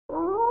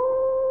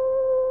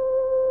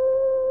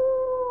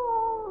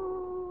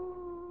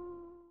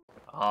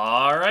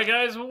Hi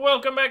guys,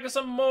 welcome back to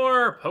some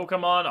more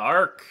Pokemon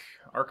ARK.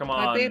 Arkamon.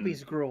 My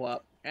babies grew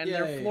up, and Yay.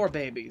 they're floor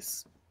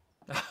babies.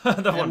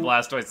 The one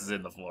Blastoise is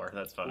in the floor.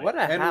 That's funny. What a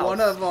And house. one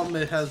of them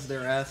has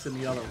their ass in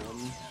the other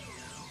one.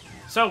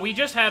 So we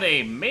just had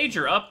a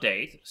major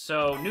update.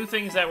 So new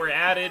things that were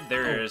added.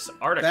 There's that's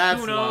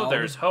Articuno. loud.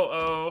 There's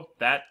Ho-Oh.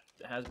 That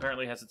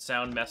apparently has its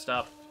sound messed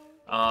up.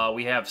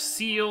 We have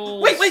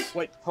Seals.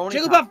 Wait, Pony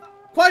Jigglypuff!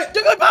 Quiet!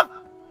 Jigglypuff!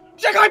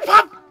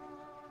 Jigglypuff!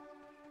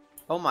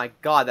 Oh my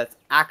god, that's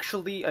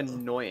actually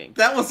annoying.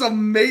 That was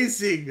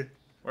amazing!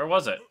 Where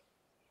was it?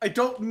 I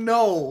don't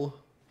know.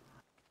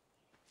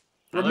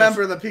 Well,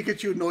 Remember, the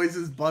Pikachu noise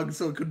is bugged,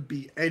 so it could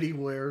be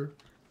anywhere.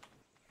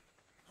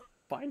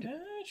 Find it.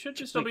 It should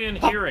just still be in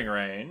hearing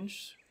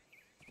range.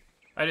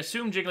 I'd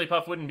assume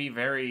Jigglypuff wouldn't be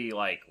very,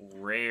 like,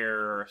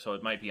 rare, so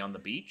it might be on the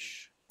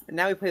beach. And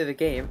now we play the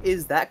game.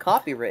 Is that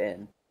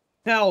copywritten?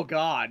 Oh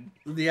god.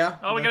 Yeah.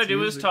 All we gotta that's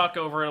do is usually- talk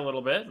over it a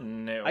little bit,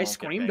 and it I won't get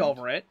screamed pinged.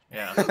 over it.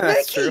 Yeah.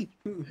 That's true.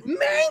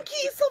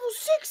 Mankey is level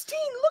 16!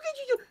 Look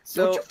at you!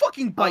 So, Don't you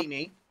fucking bite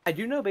me! I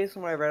do know based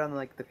on what I read on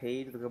like the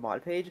page, the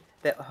mod page,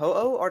 that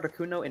Ho-Oh,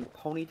 Articuno, and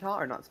Ponyta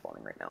are not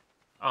spawning right now.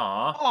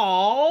 Aw.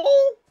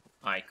 Oh!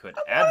 I could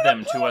add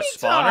them to a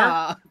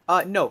spawner.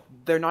 No,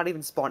 they're not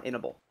even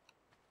spawn-inable.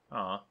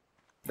 Aw.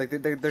 Like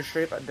they're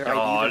straight up. Their Oh, IDs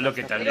are look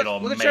at messed that up.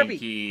 little Look at Chirpy.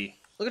 Mankey.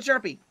 Look at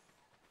Sharpie.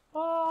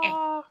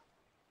 Aw.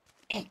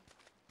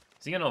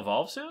 Is he gonna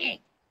evolve soon?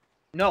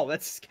 No,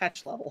 that's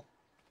catch level.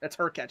 That's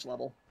her catch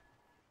level.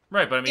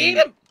 Right, but I mean, Eat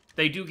him!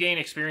 they do gain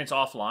experience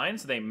offline,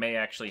 so they may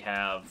actually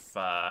have,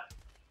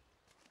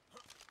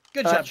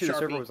 Good job, Shoot, the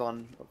server Sharpie. was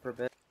on for a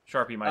bit.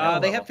 Sharpie might have a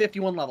They level. have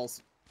 51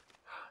 levels.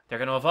 They're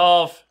gonna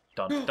evolve!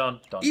 Dun dun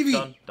dun Eevee.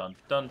 dun dun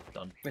dun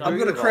dun Wait, dun. I'm Are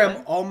gonna you cram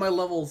evolving? all my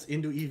levels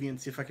into Eevee and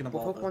see if I can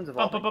Well, evolve Pokemon's it.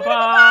 Ba, ba, evolving. ba,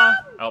 ba.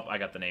 Oh, I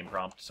got the name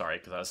prompt. Sorry,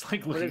 because I was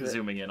like What is it?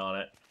 zooming in on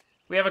it.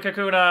 We have a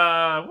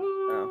Kakuna!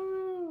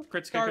 Woo!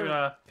 Crits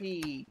Kakuna.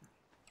 Sharpie.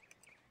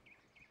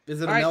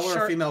 Is it a Alright, male or a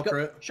Sharp- female go-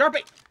 crit?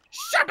 Sharpie!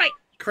 Sharpie!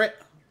 Crit.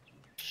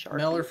 Sharpie.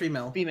 Male or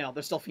female? Female.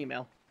 They're still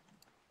female.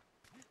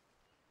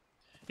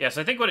 Yeah,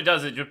 so I think what it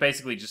does is it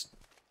basically just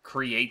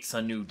creates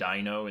a new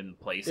dino in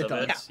place It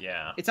of does. it.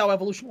 Yeah. It's how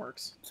evolution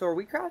works. So are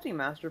we crafting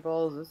Master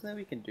Balls? Is this something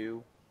we can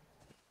do?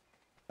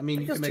 I mean,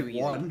 I you think can it's make too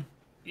easy. one.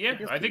 Yeah,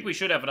 guess I think we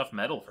should have enough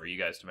metal for you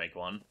guys to make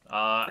one.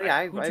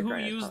 I who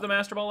agree, used it's the fine.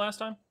 Master Ball last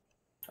time?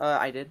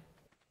 I did.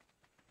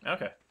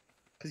 Okay.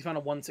 Because you found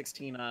a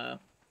 116,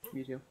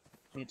 Me too.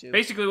 me too.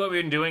 Basically, what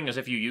we've been doing is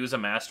if you use a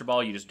Master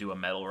Ball, you just do a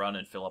metal run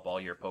and fill up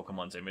all your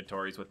Pokemon's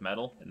inventories with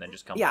metal, and then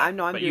just come Yeah, back. I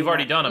know, I'm But doing you've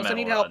already that. done a Ghost, I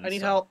metal need help. run, I need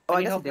so- help. Oh, I I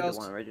need guess I help, did the Ghost.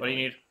 one originally. What do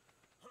you need?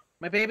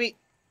 My baby.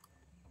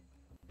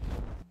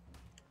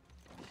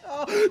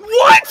 Oh,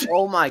 what?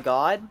 Oh my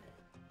god.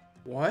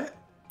 What?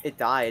 It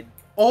died.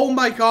 Oh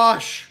my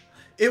gosh!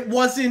 It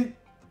wasn't...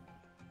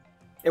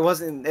 It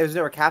was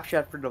never captured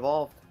after it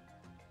evolved.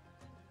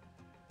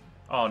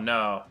 Oh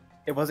no.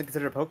 It wasn't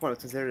considered a Pokemon, it was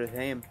considered a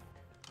tame.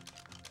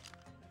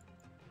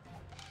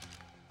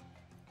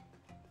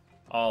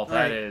 Oh, that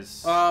Alright.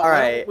 is... Why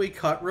Alright. don't we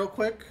cut real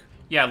quick?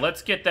 Yeah,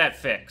 let's get that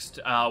fixed.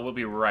 We'll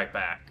be right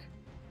back.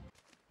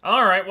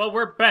 Alright, well,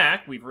 we're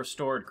back. We've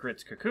restored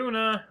Crit's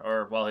Kakuna,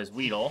 or, well, his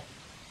Weedle.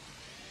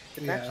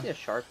 It's Yeah. actually a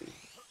Sharpie.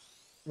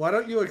 Why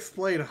don't you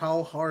explain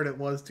how hard it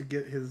was to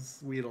get his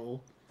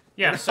Weedle?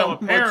 Yeah, And so how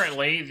much-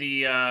 apparently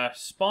the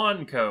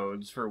spawn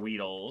codes for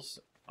Weedles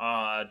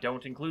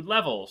don't include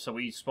levels, so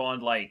we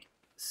spawned like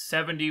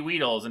 70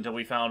 Weedles until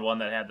we found one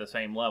that had the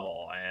same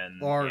level,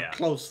 and Or yeah.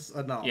 close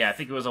enough. Yeah, I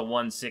think it was a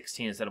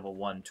 116 instead of a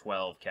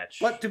 112 catch.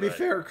 But to be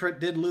fair, Crit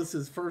did lose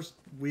his first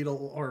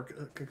Weedle or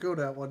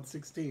Kakuna at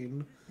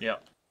 116.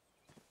 Yep.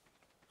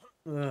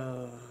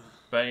 Uh,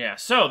 But yeah,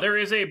 so there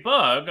is a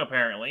bug,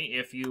 apparently,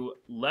 if you...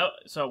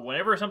 So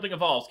whenever something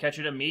evolves, catch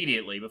it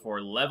immediately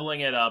before leveling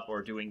it up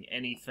or doing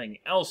anything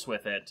else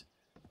with it.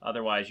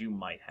 Otherwise, you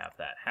might have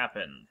that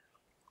happen.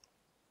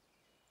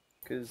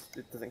 Because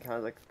it doesn't count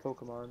as like a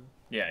Pokemon.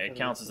 Yeah, it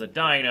counts as a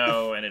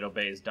dino, and it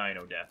obeys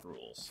dino death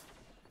rules.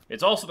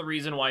 It's also the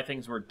reason why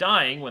things were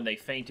dying when they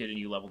fainted and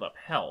you leveled up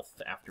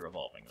health after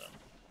evolving them.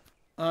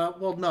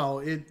 well,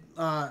 no,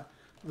 the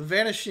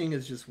vanishing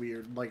is just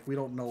weird. Like, we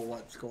don't know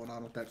what's going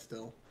on with that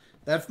still.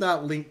 That's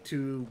not linked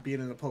to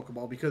being in a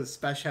Pokeball, because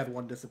Spesh had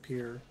one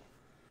disappear.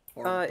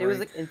 Or It was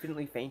break. like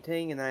infinitely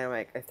fainting, and then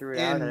I threw it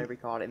out, and then I And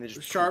recaught it, and it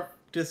just... Sharp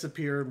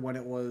disappeared when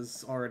it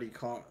was already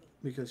caught,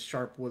 because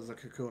Sharp was a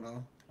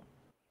Kakuna.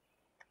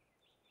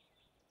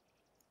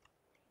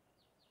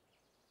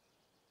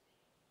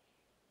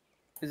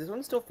 Is this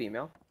one still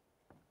female?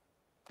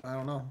 I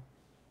don't know.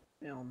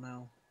 Hell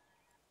no.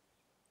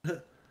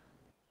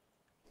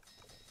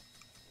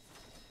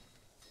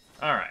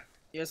 Alright.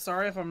 Yeah,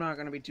 sorry if I'm not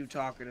gonna be too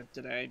talkative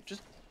today.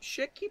 Just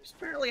shit keeps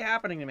apparently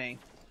happening to me.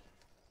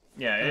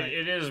 Yeah, Alright.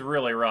 it is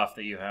really rough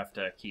that you have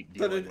to keep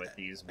So dealing did with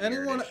these weird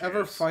anyone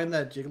ever issues. find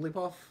that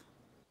Jigglypuff?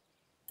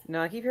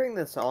 No, I keep hearing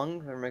the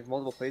song from like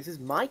multiple places.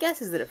 My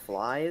guess is that it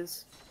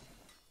flies.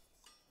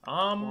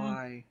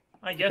 Why?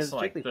 I guess Because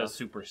like the Jigglypuff.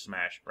 Super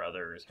Smash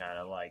Brothers kind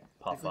of like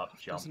puff up Jigglypuff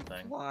jump doesn't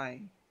thing.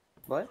 Fly.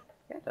 What?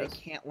 Yeah, it They does.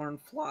 can't learn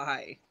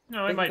fly. No,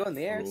 They it can might go in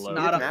the air. It's float.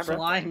 Not an a Abra.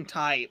 flying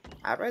type.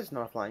 Abra is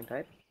not a flying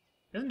type.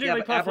 Isn't Yeah,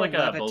 but Jigglypuff Abra like a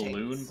levitates.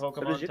 balloon So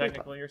Pokemon does Jigglypuff.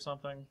 technically or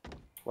something?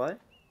 What?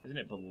 Isn't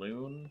it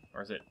balloon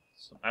or is it?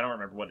 I don't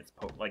remember what it's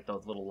like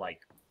those little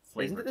like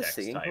flavor Isn't it the text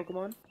singing type.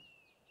 Pokemon?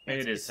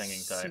 Maybe it is It's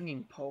singing type.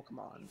 Singing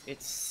Pokemon.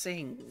 It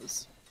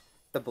sings.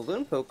 The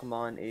balloon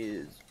Pokemon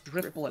is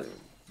Drifblim.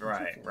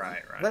 Right.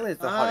 I think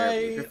it's the hot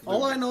air. Drift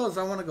All I balloon. know is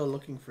I want to go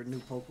looking for new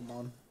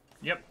Pokemon.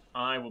 Yep,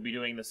 I will be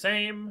doing the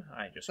same.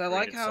 I just So I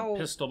like created some how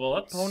pistol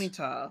bullets.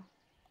 Ponyta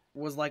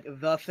was like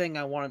the thing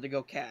I wanted to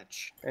go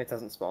catch. It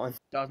doesn't spawn.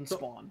 Doesn't So-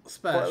 spawn.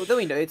 Spesh. Well, though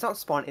we know it's not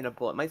spawn in a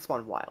bullet. It might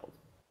spawn wild.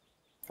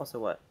 Also,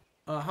 what?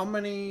 How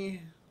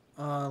many,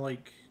 are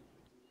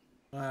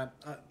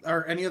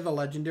any of the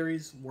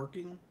legendaries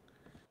working?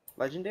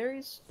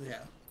 Legendaries? Yeah.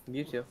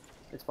 Mewtwo.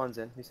 It spawns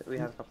in. We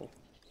have a couple.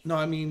 No,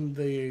 I mean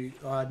the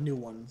new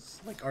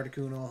ones, like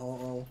Articuno,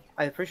 Ho-Oh.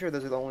 I'm pretty sure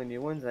those are the only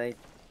new ones. I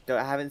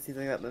haven't seen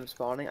anything about them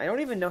spawning. I don't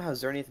even know how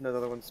Xerneas and those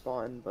other ones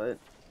spawn, but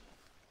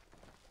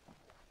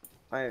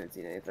I haven't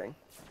seen anything.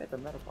 It's a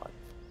Metapod.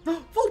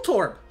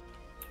 Voltorb!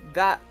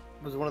 That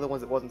was one of the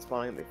ones that wasn't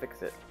spawning, and they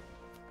fixed it.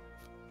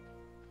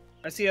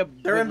 I see a.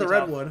 They're in the Wigglytuff.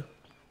 Redwood.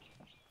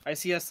 I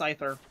see a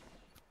Scyther.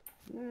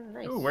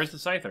 Nice. Ooh, where's the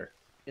Scyther?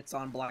 It's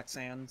on Black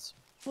Sands.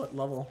 What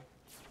level?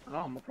 Oh,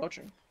 I'm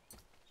approaching.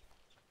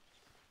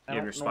 I You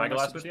have don't your know where my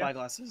spyglass with you?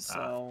 spyglasses,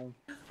 so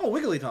Oh,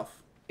 Wigglytuff.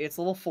 it's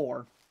level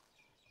 4.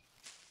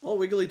 Well,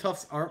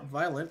 Wigglytuffs aren't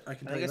violent, I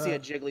can I tell think I you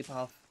see a that.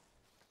 Jigglypuff.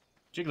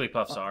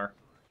 Jigglypuffs are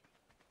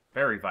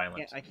very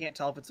violent. I can't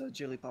tell if it's a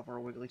Jigglypuff or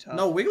a Wigglytuff.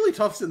 No,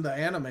 Wigglytuffs in the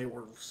anime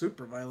were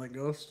super violent,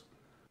 Ghost.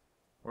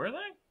 Were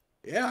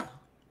they? Yeah.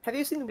 Have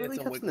you seen the It's a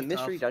Wigglytuffs in the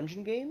Mystery Wigglytuff.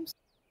 Dungeon games?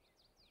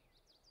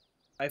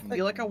 I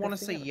feel like I want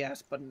to I say think-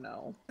 yes, but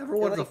no.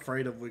 Everyone's like-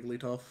 afraid of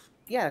Wigglytuff.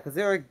 Yeah, because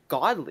they're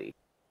godly.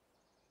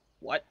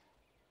 What?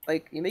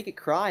 Like, you make it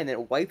cry, and then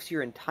it wipes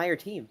your entire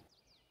team.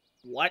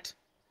 What?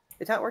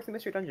 It's how it works in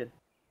Mystery Dungeon.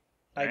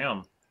 I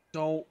Damn.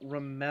 don't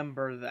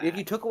remember that. If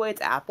you took away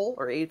its apple,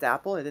 or ate its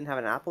apple, and it didn't have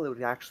an apple, it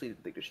would actually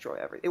like, destroy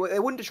everything.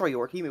 It wouldn't destroy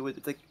your team,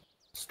 it's like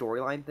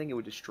storyline thing, it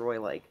would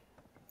destroy, like,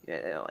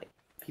 like,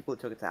 people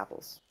that took its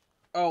apples.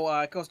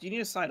 Oh, Ghost, do you need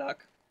a Psyduck?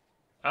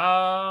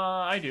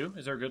 I do.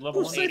 Is there a good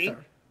level Oh, one? 80?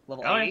 Scyther.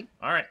 Level Oh, 80?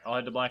 yeah. Alright, I'll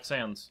head to Black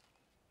Sands.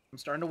 I'm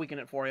starting to weaken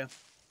it for you.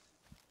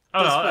 Oh,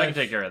 no, This I way. can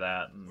take care of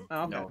that.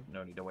 Oh, okay.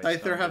 No need to waste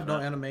Scyther time have no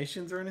doing that.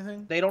 animations or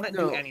anything? They don't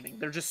No. do anything.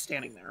 They're just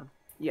standing there.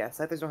 Yeah,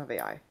 Scythers don't have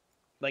AI.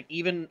 Like,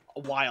 even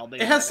wild. They It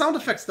don't has have sound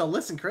anything. effects though,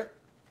 listen, Crit.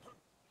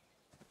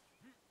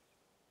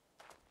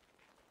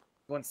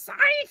 Going,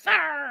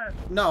 Scyther!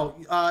 No,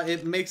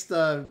 it makes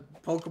the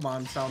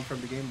Pokemon sound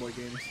from the Game Boy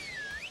games.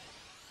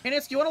 Hey,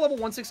 Nitz, do you want a level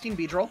 116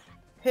 Beedrill?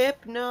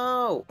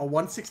 Hypno! A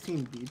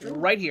 116 Beedrill?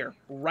 Right here.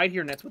 Right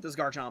here, Nitz, with this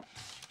Garchomp.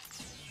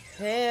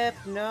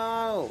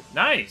 Hypno!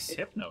 Nice!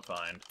 Hypno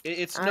find.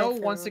 It's I no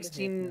found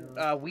 116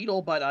 Hypno.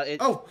 Weedle, but it...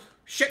 Oh,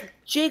 shit!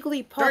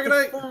 Jigglypuff!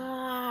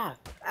 Dragonite!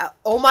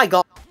 Oh my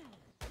god!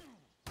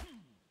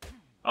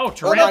 Oh, Oh my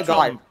Tarantula!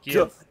 god!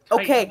 Give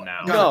Okay, Titan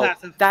now. Got no, the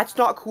passive. that's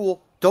not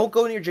cool. Don't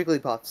go near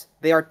Jigglypuffs.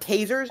 They are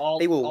tasers.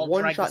 They will I'll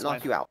one drag shot this knock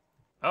way. you out.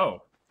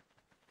 Oh.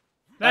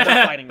 I've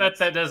been fighting that, this.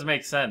 that does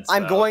make sense.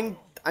 I'm though.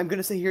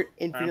 gonna sit here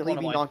infinitely pulling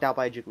be away. knocked out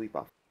by a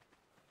Jigglypuff.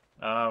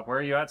 Where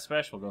are you at,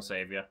 Special? We'll go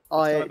save you.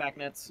 Coming back,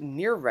 Nitz.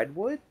 Near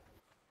Redwood.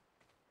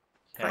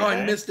 Oh, I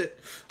Okay. missed it.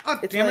 Oh,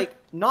 It's damn like it.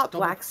 not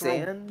Double Black throw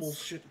Sands.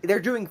 bullshit. They're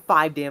doing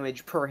 5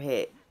 damage per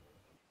hit.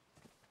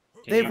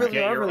 Can They you really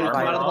get are your really armor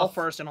Come out of the ball off?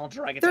 first, and I'll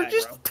drag it They're back,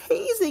 just bro.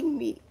 tasing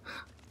me.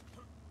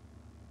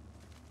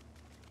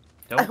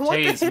 I Don't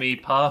want the tase me,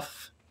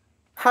 Puff.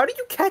 How do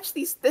you catch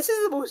these? This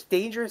is the most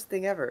dangerous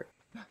thing ever.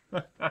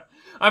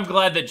 I'm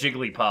glad that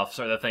Jigglypuffs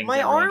are the things My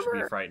everyone should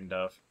armor. be frightened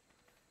of.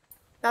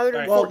 Now they're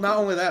doing Well, 14. not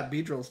only that,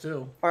 Beedrills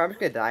too. Alright, I'm just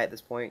gonna die at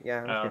this point.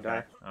 Yeah, I'm just Oh, gonna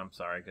okay. die. I'm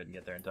sorry, I couldn't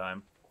get there in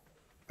time.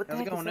 What the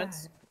How's it heck is going,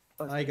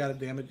 that? Nitz? I got a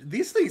damage.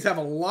 These things have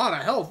a lot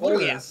of health. Look Oh,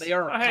 at yeah, this. they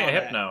are Oh, hey,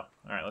 combat. Hypno.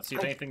 Alright, let's see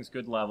if anything's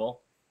good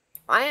level.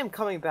 I am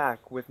coming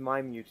back with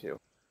my Mewtwo.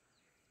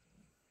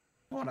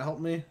 Want to help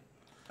me?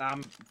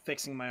 I'm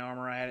fixing my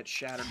armor. I had it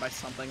shattered by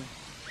something.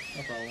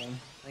 No problem.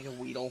 I think a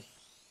Weedle.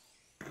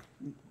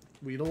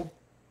 Weedle?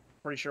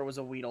 Pretty sure it was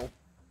a Weedle.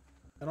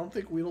 I don't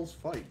think Weedles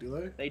fight, do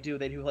they? They do.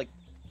 They do like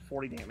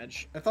 40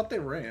 damage. I thought they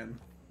ran.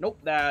 Nope,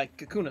 the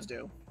Kakunas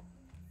do.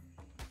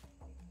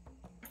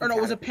 Or no,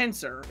 it was a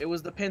pincer. It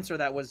was the pincer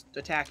that was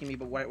attacking me,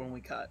 but right when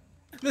we cut.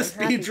 This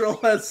I'm happy-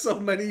 Beedrill has so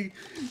many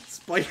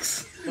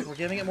spikes. Look, we're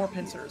giving it more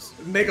pincers.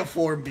 Mega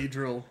form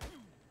Beedrill.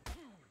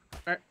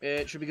 Alright,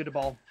 it should be good to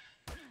ball.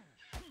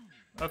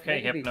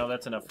 Okay, Maybe. Hypno,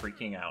 that's enough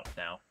freaking out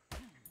now.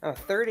 Oh,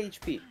 3rd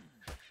HP.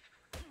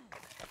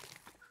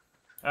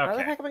 How the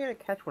Okay, heck am I gonna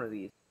catch one of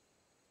these?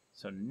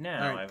 so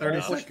now Alright, I've 30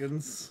 got...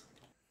 seconds.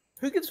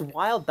 Who gives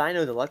wild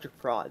dinos electric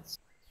prods?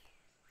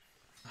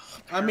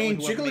 I mean,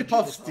 Apparently whoever made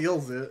Jigglypuff Jigglypuff.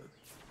 steals it.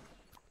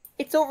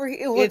 It's over here.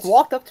 It It's-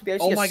 walked up to me. I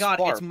just Oh see a my god,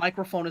 spark. its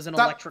microphone is an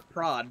Stop. electric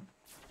prod.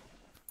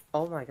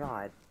 Oh my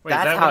god. Wait, is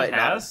That's that how what it it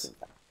has? knows.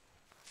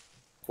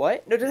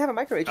 What? No, it doesn't have a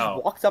micro. It just Oh.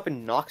 walks up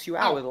and knocks you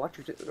out Ow. with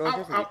electricity.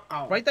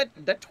 Ow. Right,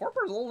 that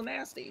torpor is a little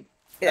nasty.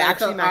 It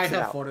actually I maxed it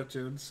have out.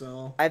 fortitude,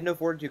 so I have no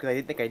fortitude because I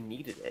didn't think I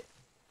needed it.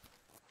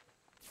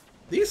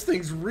 these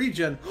things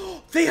regen.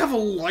 They have a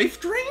life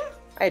drain.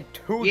 I had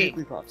 2 Yeah.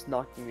 Jigglypuffs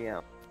knocking me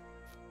out.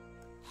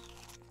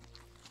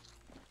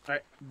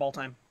 Alright, ball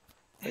time.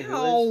 Wait,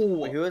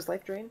 Ow! who is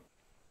life drain?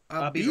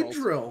 A Beedrills.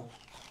 Beedrill.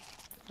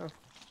 Oh.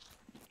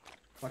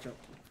 Watch out.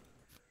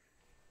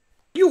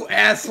 You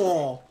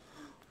asshole!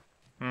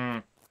 Hmm.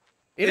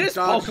 It is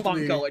dodged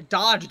Pokemon me. Go. It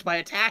dodged by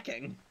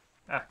attacking.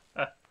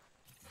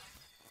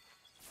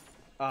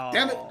 Oh.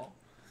 Damn it.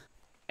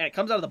 And it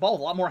comes out of the ball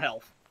with a lot more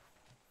health.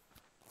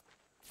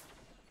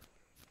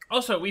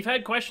 Also, we've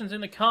had questions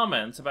in the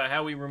comments about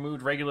how we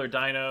removed regular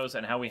dinos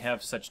and how we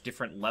have such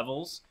different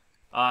levels.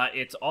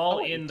 It's all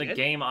Oh, in we the did?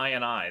 game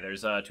INI.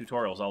 There's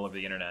tutorials all over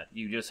the internet.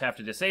 You just have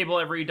to disable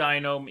every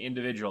dino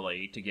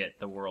individually to get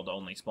the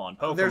world-only spawn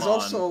Pokemon. There's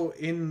also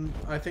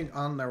I think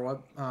on their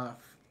web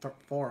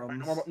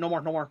forums. No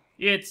more.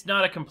 It's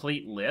not a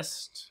complete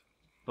list,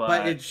 but,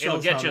 But it it'll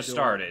shows get how you to do it.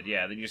 started.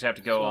 Yeah, then you just have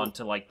to go So- on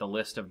to like the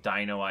list of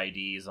dino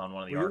IDs on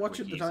one of the Were you ARK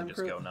watching the wikis time and just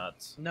crit? go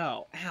nuts.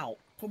 No. Ow.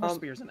 Put more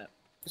spears in it.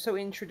 So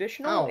in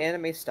traditional Ow.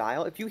 anime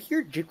style, if you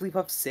hear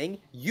Jigglypuff sing,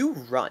 you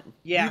run.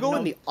 Yeah, You go in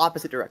no. the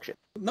opposite direction.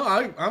 No,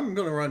 I'm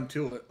gonna run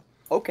to it.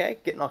 Okay,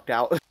 get knocked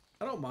out.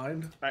 I don't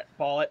mind. Alright,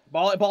 ball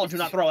it. Do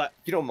not throw it.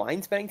 You don't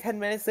mind spending 10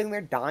 minutes sitting there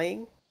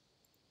dying?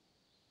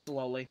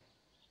 Slowly.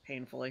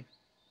 Painfully.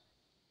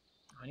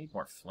 I need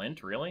more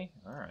flint, really?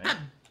 Alright.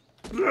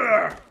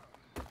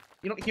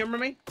 You don't humor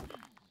me?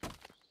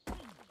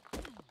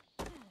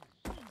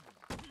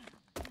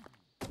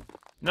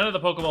 None of the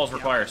Pokeballs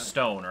require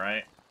stone,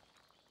 right?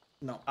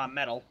 No.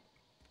 Metal.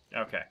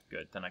 Okay,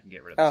 good. Then I can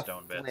get rid of the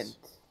stone Flint. bits.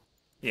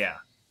 Yeah.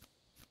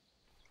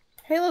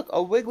 Hey look, a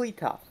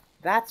Wigglytuff.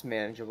 That's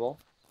manageable.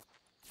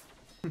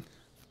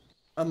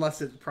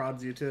 Unless it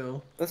prods you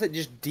too. Unless it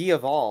just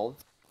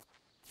de-evolved.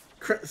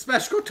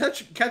 Smash, go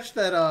catch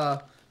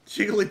that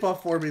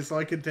Jigglypuff for me so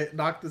I can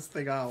knock this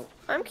thing out.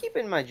 I'm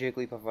keeping my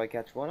Jigglypuff if I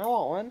catch one. I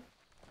want one.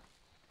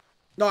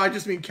 No, I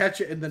just mean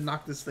catch it and then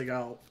knock this thing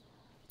out.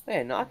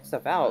 Man, knocking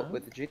stuff out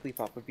with the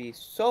Jigglypuff would be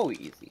so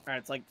easy. Alright,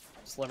 it's like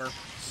Sliver.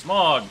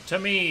 Smog, to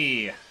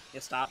me! You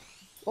stop.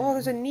 Oh,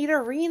 there's a neat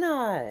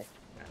arena!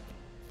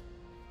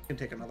 Can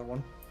take another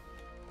one.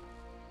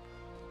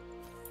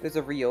 There's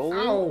a Riolu,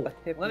 Ow. a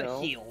Hypno, Let it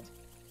healed.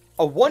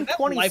 a That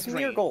 120 life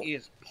drain Smeargle.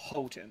 is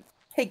potent.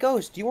 Hey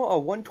Ghost, do you want a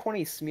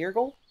 120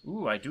 Smeargle?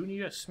 Ooh, I do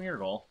need a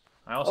Smeargle.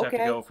 I also have to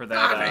Okay. go for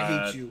that, God,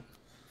 I hate you.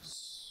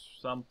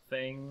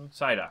 something...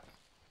 Psyduck.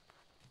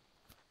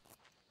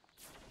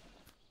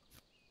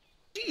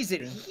 Jeez,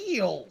 it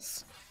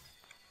heals.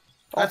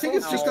 I think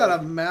it's just Ow. got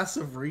a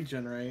massive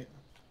regen, right?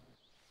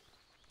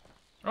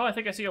 Oh, I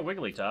think I see a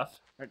Wigglytuff.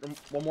 Alright,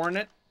 one more in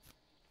it.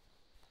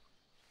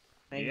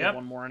 And Yep.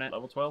 one more in it.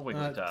 Level 12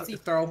 Wigglytuff.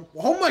 Throw.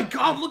 Oh my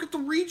god, look at the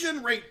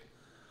regen rate!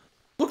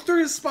 Look through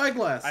his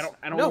spyglass. I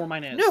don't know No, where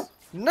mine is.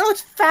 no,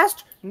 it's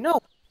fast. No.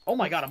 Oh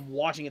my god, I'm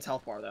watching its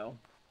health bar though.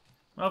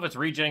 Well, if it's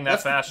regening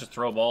that That's- fast, just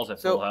throw balls at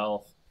So- full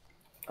health.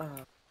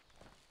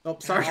 Oh,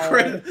 sorry, Ow.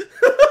 Crit.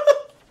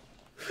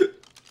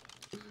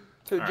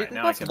 So Alright,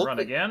 now I Jigglypuffs can look run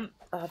like, again.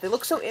 they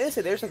look so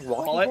innocent. They're just like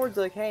Call walking it. towards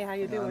like, hey, how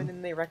you Yeah. doing?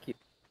 And they wreck you.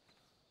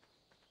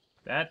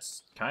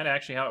 That's kind of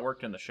actually how it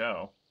worked in the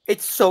show.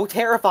 It's so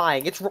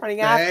terrifying. It's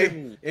running after Okay,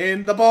 me.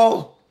 in the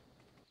ball.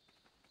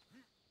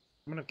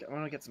 I'm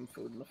gonna get some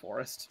food in the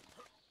forest.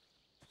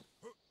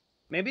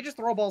 Maybe just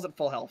throw balls at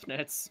full health,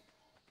 Nits.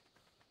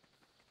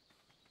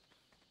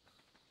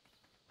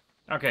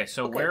 Okay,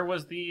 so Okay. where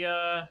was the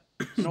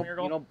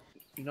Smeargle?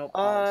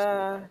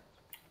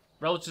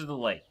 Relative to the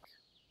lake.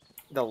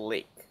 The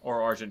lake.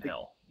 Or Argent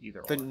Hill.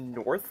 Either The or.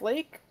 North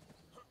Lake?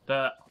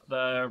 The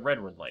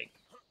Redwood Lake.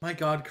 My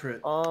god,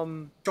 Crit. I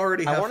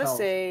Already have want to health.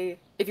 say,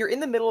 if you're in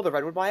the middle of the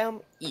Redwood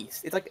biome,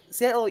 east. It's like,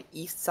 see that little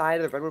east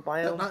side of the Redwood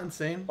Is that biome not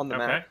insane? on the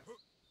Okay. map?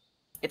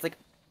 It's like,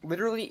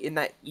 literally in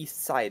that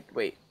east side.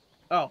 Wait,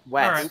 Oh,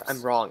 west. Alright.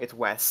 I'm wrong. It's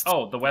west.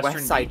 Oh, the western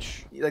West side.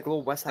 beach. Like a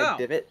little west side Oh.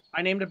 divot.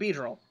 I named a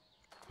Beedrill.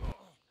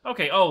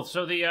 Okay, oh,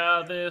 so the You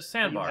have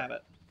sandbar.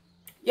 it.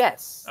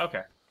 Yes.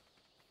 Okay.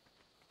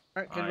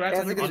 Alright, Alright. congrats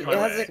It on has, your like, on a, my it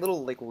has way. like a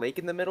little like lake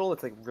in the middle.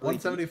 It's like really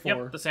deep.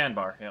 174. Yep, the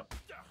sandbar, yep.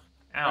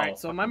 Ow. Alright,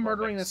 so am I fucking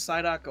murdering Vortex. this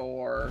Psyduck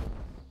or...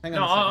 Hang on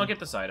No, a second. I'll get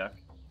the Psyduck.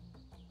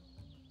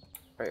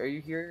 Are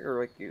you here or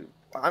like you?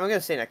 I'm gonna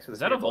stay next to this. Is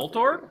that a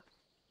Voltorb?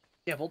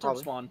 Yeah, Voltorb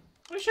Probably. spawn.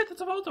 Oh shit,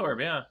 that's a Voltorb,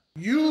 yeah.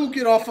 You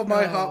get off of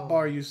my No. hot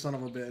bar, you son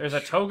of a bitch. There's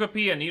a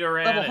Togepi, a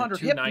Nidoran, Level and 100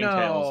 two Hypno.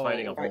 Ninetales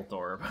fighting a Alright.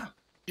 Voltorb.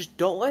 Just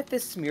don't let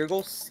this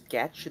Smeargle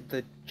sketch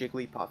the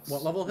Jigglypuffs.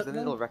 What level Then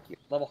Hypno? it'll wreck you.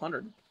 Level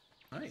 100.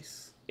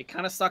 Nice. It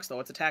kind of sucks though.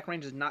 Its attack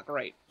range is not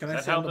great. Can Is I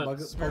that how send the the bug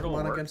Smeargle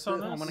Pokemon works against on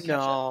it? this? I'm gonna catch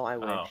No, I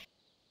wish. Oh.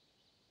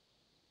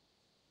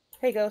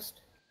 Hey,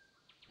 Ghost.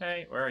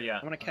 Hey, where are you?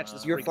 I'm gonna catch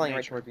this You were freak flying right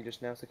nature. towards me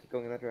just now, so keep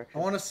going in that I direction.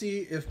 want to see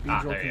if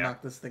Ah, Beedrill there can you go.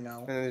 knock this thing out.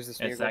 And then there's this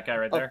It's that guy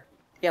right Oh, there.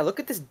 Yeah, look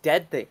at this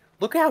dead thing.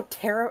 Look how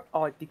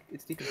Oh,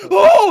 it's decomposed.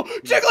 Oh!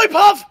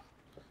 Jigglypuff!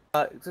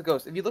 So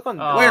Ghost, if you look on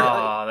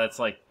Oh, that's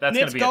gonna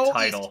Nits, be go a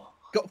title.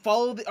 Go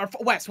follow the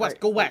west. Alright,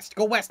 Go west.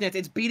 Go west, Nits.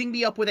 It's beating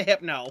me up with a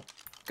Hypno.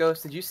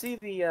 Ghost, did you see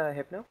the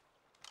Hypno?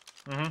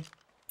 Mm-hmm.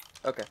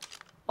 Okay.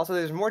 Also,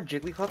 there's more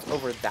Jigglypuffs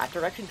over that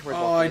direction towards.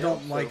 Oh, I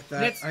don't like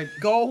that. Nits,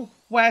 go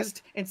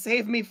west and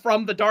save me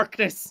from the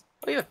darkness.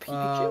 Oh, you have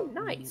Pikachu.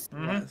 Nice.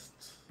 West.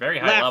 Very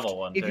high Left. level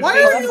one If too. you Why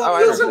face are the- you I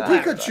using remember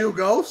that. Pikachu,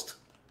 Ghost?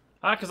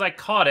 Because I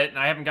caught it and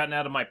I haven't gotten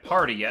out of my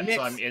party yet,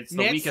 so Nits, it's the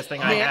Nits, weakest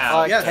thing I Nits.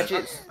 have. Yes. Catch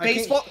it. I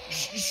Face can't-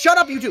 Shut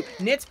up, you two.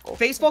 Nits,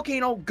 face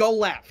volcano, go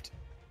left.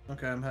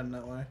 Okay, I'm heading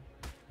that way.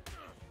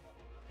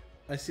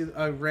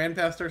 I ran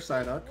past our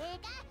Psyduck.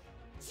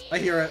 I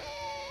hear it.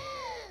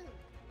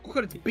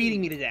 Good, it's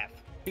beating me to death.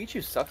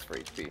 Pikachu sucks for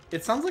HP.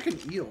 It sounds like an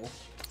eel.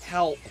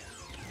 Help.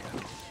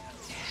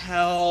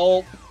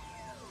 Help.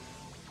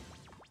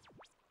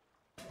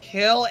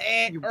 Kill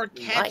it or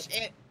catch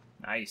it.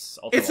 Nice.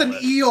 It's an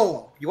Ultra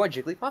eel. You want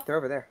Jigglypuff? They're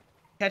over there.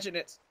 Catch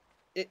it.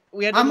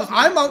 We had. I'm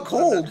out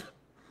cold.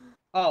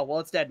 Oh well,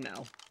 it's dead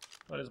now.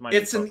 What is my?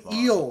 It's new an Pokemon?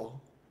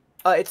 eel.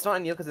 It's not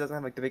an eel because it doesn't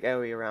have like the big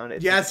AoE around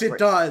it. Yes, it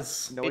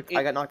does. No, It-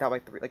 I got knocked out by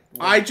 3. Like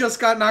I just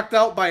got knocked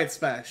out by its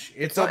special.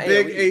 It's a not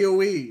big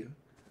AoE.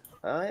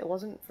 AoE. It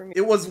wasn't for me.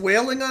 It was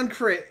wailing on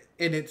crit,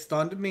 and it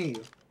stunned me.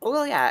 Oh,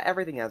 well, yeah,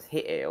 everything has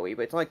hit AoE,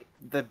 but it's not like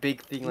the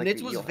big thing like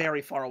Nits the was eel.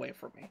 very far away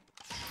from me.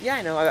 Yeah,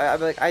 I know.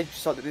 I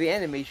saw that the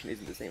animation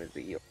isn't the same as the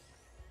eel.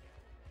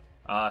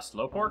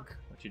 Slowpoke?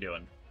 What you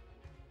doing?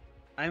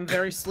 I'm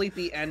very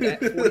sleepy and at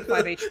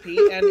 45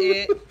 HP,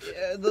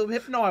 and the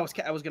Hypno I was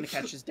gonna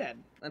catch is dead.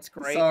 That's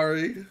great.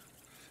 Sorry.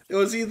 It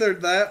was either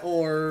that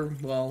or,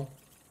 well...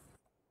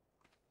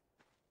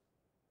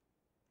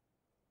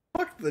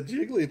 Fuck the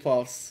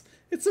Jigglypuffs.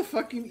 It's a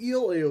fucking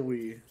eel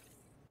AoE.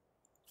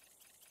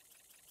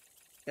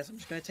 Guess I'm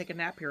just gonna take a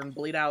nap here and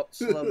bleed out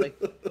slowly.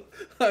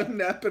 I'm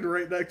napping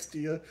right next to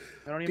you.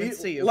 I don't even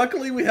see you.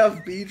 Luckily, we have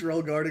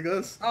Beedrill guarding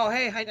us. Oh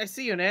hey, I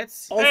see you,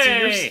 Nits. Also,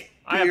 Hey!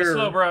 I have a spear-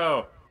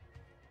 Slowbro!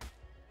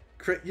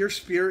 Crit, your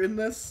spear in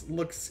this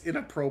looks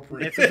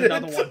inappropriate. Nits, there's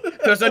another one.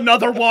 There's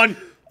another one.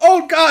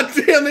 Oh god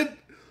damn it!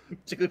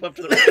 Jigglypuff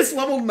to the It's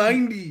level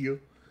 90.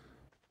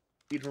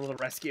 Beedrill to the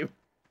rescue.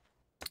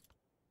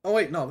 Oh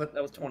wait, no, That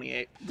was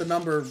 28. the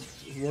number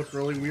look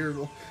really weird.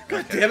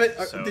 God damn it!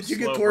 So Did you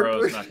get Slowbro's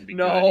torpor? not gonna be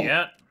No. good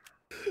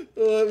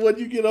yet. What'd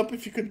you get up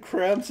if you could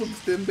cram some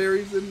stim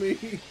berries in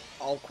me?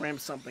 I'll cram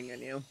something in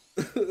you.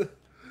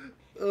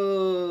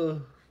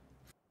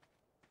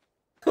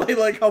 I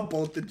like how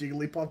both the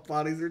Jigglypuff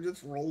bodies are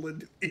just rolled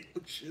into the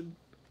ocean.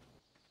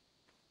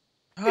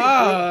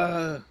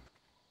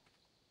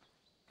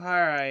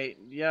 Alright,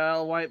 yeah,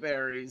 white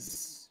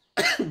berries.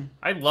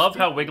 I love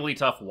how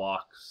Wigglytuff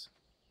walks.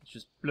 It's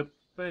just bloop,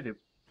 ba-doop,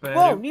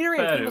 Whoa, ba-doop, Nidoran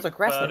ba-doop, feels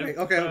aggressive. ba-doop,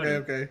 Okay,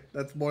 ba-doop. okay.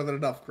 That's more than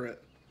enough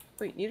crit.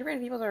 Wait, Nidoran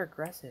females are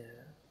aggressive.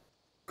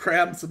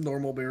 Cram some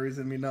normal berries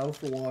in me now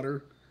for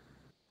water.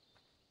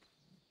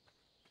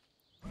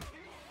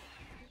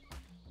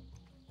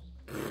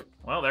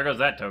 Well, there goes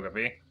that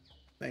Togepi.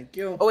 Thank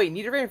you. Oh wait,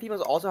 Nidoran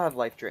females also have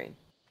life drain.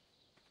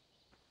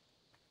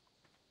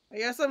 I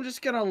guess I'm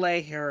just gonna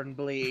lay here and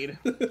bleed.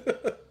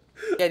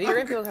 Yeah,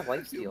 Nidoran females have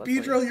life steal. that's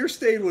why- Beedrill, you're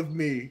staying with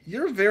me.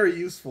 You're very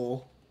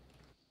useful.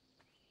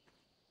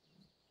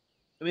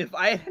 I mean, if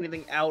I had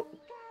anything out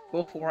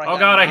before I Oh got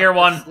God, I hear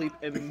knocked to one. sleep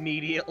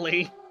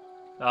immediately.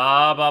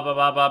 Ah, ba ba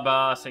ba ba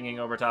ba, singing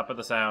over top of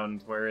the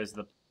sound. Where is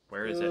it?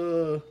 Where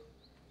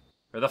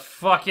the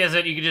fuck is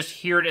it? You can just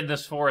hear it in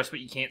this forest, but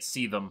you can't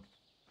see them.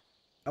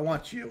 I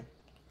want you.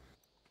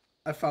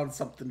 I found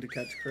something to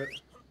catch crit.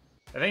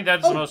 I think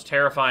that's the most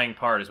terrifying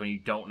part, is when you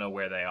don't know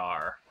where they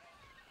are.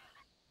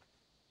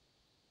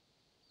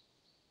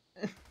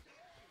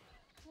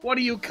 What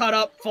are you cut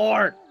up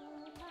for?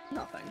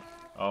 Nothing.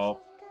 Oh,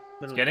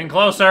 it's getting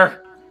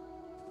closer!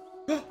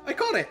 I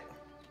caught it!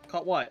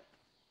 Caught what?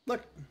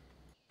 Look,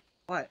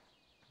 What?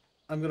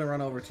 I'm gonna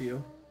run over to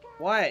you.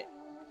 What?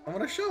 I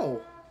want to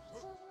show.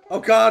 Oh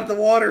god, the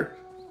water!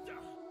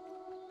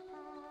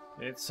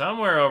 It's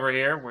somewhere over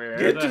here. Where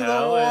Get the to the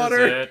hell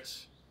water.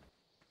 is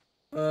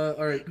it?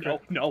 Alright.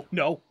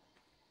 No.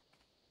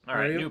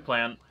 Alright, you? new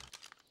plan.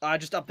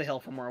 Just up the hill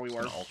from where we I'm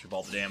were. gonna Ultra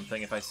Ball the damn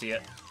thing if I see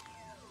it.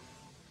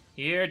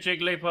 Here,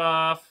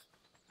 Jigglypuff!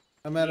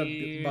 I'm at a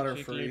Here,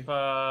 Butterfree.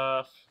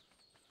 Jigglypuff.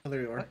 Oh,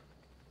 there you are.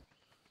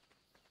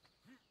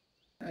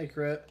 Hi,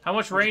 crit. How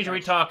much range are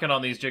we talking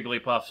on these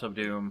Jigglypuffs of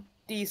Doom?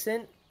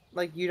 Decent.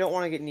 Like, you don't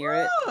want to get near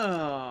it.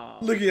 Oh.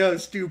 Look at how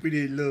stupid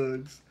it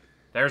looks.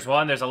 There's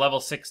one, there's a level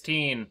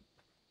 16.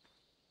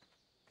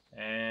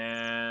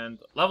 And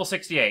level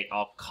 68.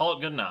 I'll call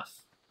it good enough.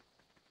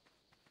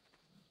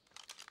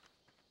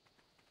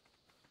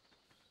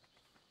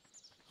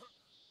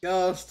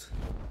 Ghost,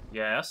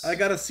 Yes. I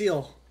got a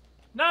seal.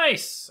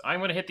 Nice! I'm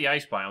gonna hit the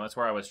ice biome. That's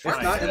where I was It's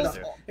trying not to in get the.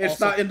 to. It's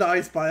Also- not in the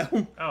ice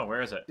biome. Oh,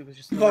 where is it? It was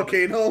just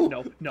Volcano.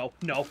 No.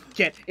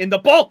 Get in the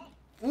boat!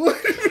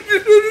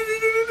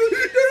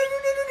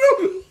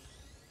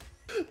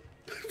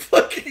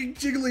 Fucking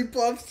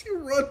Jigglypuffs, you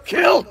run.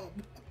 Kill!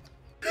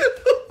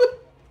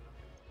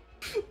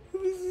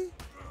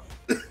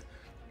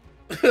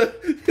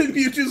 And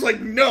Mewtwo's like,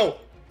 like, no!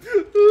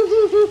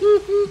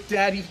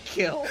 Daddy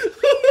kill.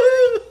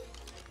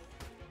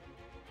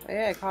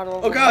 Yeah, I caught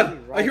all Oh god,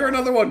 I hear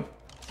another one.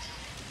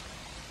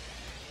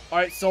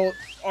 Alright, so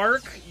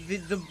ARK,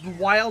 the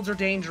wilds are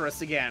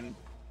dangerous again.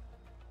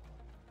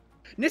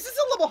 This is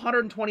a level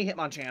 120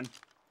 Hitmonchan.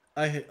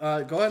 Go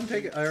ahead and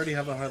take it. I already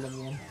have a high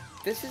level one.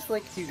 This is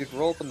like if you could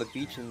roll up on the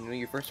beach and when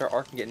you first start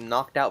arcing, get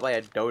knocked out by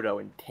a dodo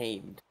and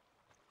tamed.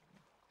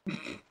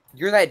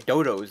 You're that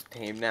dodo's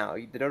tamed now.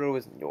 The dodo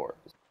isn't yours.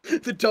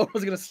 The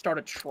dodo's gonna start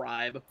a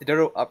tribe. The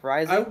dodo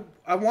uprising?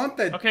 I want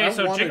that. Okay,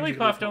 so want a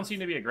Jigglypuff don't seem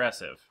to be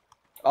aggressive.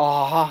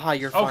 Oh, haha,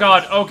 you're fine. Oh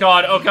god, oh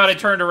god, oh god, it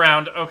turned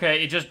around.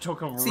 Okay, it just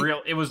took a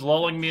real... It was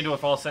lulling me into a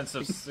false sense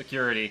of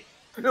security.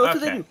 No, that's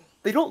Okay. the thing.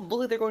 They don't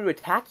look like they're going to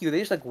attack you. They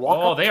just like walk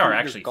up. Oh, they to are you and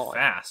actually you're gone.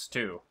 fast,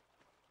 too.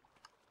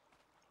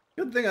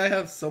 Good thing I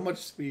have so much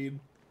speed.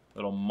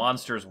 Little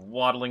monsters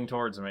waddling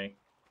towards me.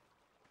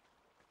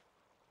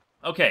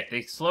 Okay,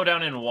 they slow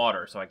down in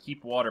water, so I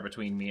keep water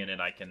between me and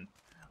it. I can...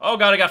 Oh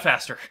god, I got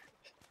faster.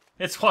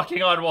 It's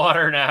walking on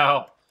water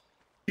now.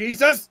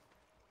 Jesus!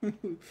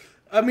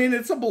 I mean,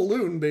 it's a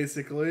balloon,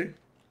 basically.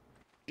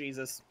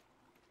 Jesus.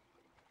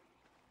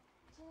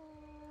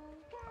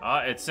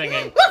 It's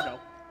singing.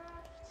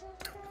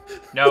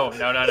 No.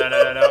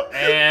 No.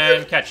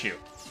 And catch you.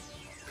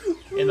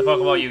 In the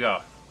Pokeball you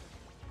go.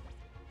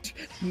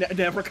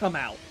 Never come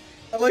out.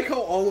 I like how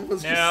all of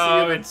us No, just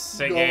see it. it's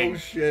singing. Oh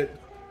shit.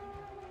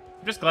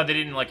 I'm just glad they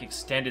didn't, like,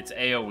 extend its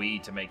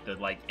AoE to make the,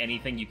 like,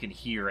 anything you can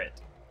hear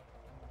it.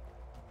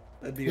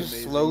 That'd be You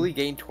amazing. slowly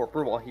gain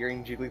torpor while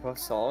hearing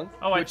Jigglypuff's song.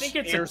 Oh, I Which think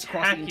it's airs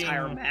across attacking the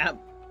entire map.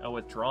 a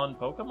withdrawn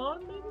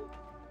Pokemon, maybe?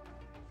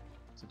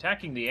 It's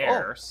attacking the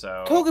air,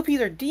 so...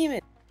 Togepi's are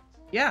demons!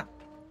 Yeah.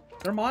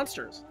 They're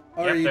monsters.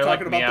 Oh, Yep, are you they're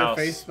talking like about Meowths.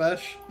 their face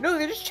special? No,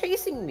 they're just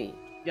chasing me!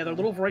 Yeah, they're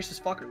little voracious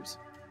fuckers.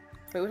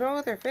 Wait, what's wrong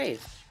with their face?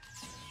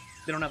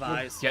 They don't have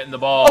eyes. Get in the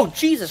ball. Oh,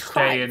 Jesus Stay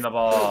Christ! in the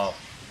ball.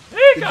 Did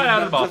He you got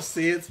out of the not ball. just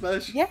see it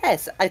special?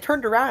 Yes! I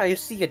turned around and I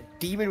just see a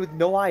demon with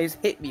no eyes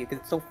hit me because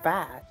it's so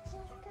fast.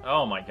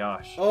 Oh my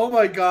gosh. Oh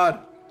my god.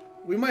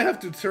 We might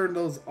have to turn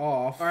those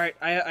off. Alright,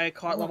 I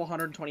caught level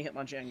 120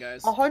 Hitmonchan,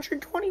 guys.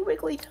 120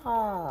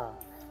 Wigglytuff!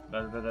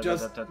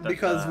 Just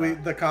because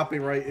the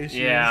copyright issues.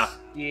 Yeah.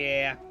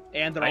 Yeah.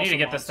 And they're I need also to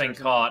get this thing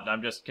monsters. caught, and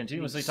I'm just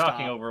continuously Stop.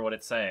 talking over what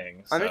it's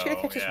saying. I'm just so,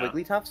 gonna catch this yeah.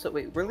 Wigglytuff, so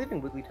wait, we're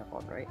leaving Wigglytuff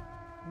on, right?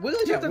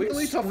 Wigglytuff, Yeah, doesn't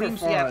Wigglytuff are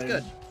screams- yeah, it's fine.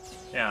 good.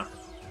 Yeah.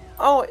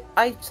 Oh,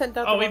 I sent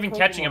out the Oh, wrong even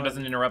catching him Pokemon.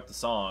 doesn't interrupt the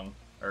song.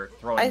 Or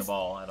throwing I the s-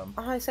 ball at him.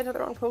 Oh, I sent out the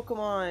wrong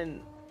Pokemon.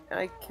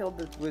 I killed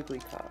the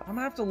Wigglytuff. I'm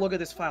gonna have to look at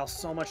this file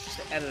so much just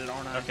to edit it,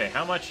 aren't I? Okay,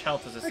 how much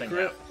health does this thing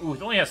Crit. have? Ooh,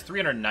 it only has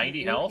 390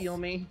 You health. Heal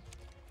me.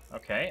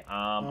 Okay,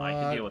 I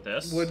can deal with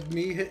this. Would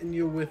me hitting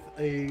you with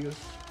a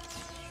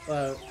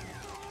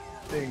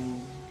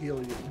thing heal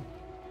you?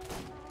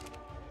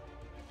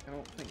 I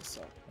don't think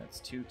so. That's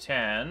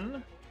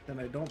 210. And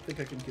I don't think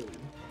I can kill you.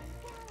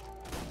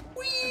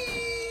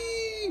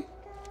 Whee!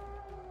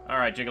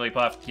 Alright,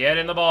 Jigglypuff, get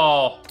in the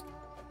ball.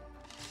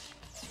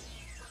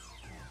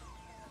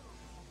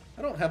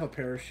 I don't have a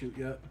parachute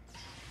yet.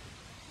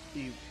 Do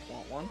you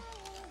want one?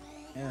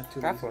 Yeah,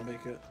 too Have lazy to one.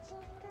 make it.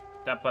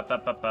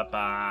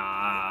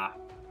 Da-ba-ba-ba-ba-ba.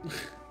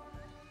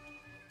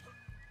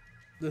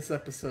 This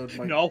episode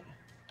might... No.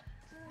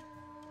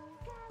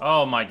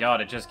 Oh my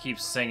god, it just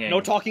keeps singing.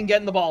 No talking, get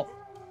in the ball.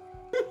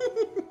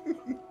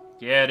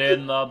 Get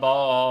in the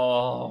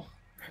ball.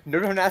 No,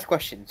 don't ask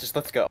questions. Just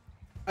let's go.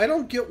 I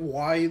don't get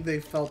why they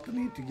felt the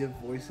need to give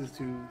voices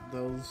to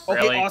those.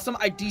 Okay, Really? awesome.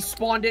 I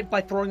despawned it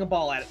by throwing a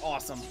ball at it.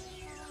 Awesome.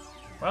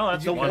 Well,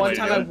 that's The one one way to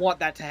time do I it. want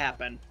that to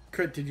happen.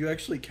 Crit, did you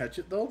actually catch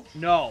it though?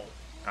 No.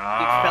 It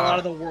Ah. fell out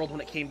of the world when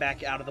it came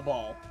back out of the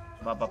ball.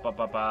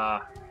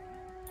 Ba-ba-ba-ba-ba.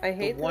 I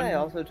hate that I one-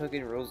 also took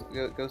in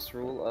Ghost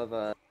rule of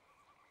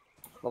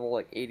level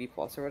like 80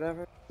 plus or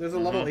whatever. There's a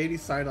level 80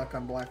 Psyduck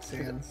on Black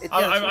Sands. It's-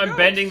 I'm, Yeah, I'm, so I'm nice.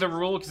 bending the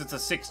rule because it's a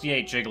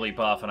 68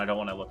 Jigglypuff, and I don't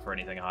want to look for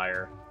anything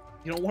higher.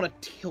 You don't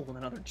want to deal with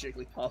another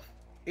Jigglypuff.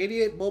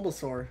 88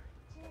 Bulbasaur.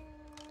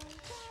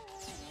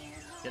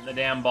 Get in the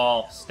damn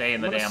ball. Stay in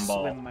the I'm gonna damn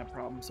ball. swim my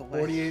problems away.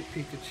 48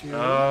 Pikachu.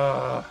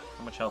 How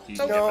much health do you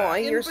So- get No, back?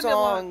 I hear In vanilla-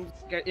 songs.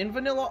 Okay, in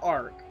Vanilla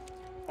Ark,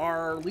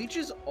 are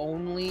leeches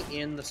only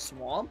in the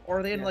swamp, or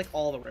are they in Yes. like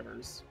all the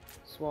rivers?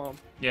 Swamp.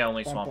 Yeah,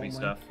 only Swamp swampy only.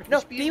 stuff. They No,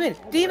 should be in demon,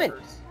 all the demon!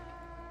 rivers.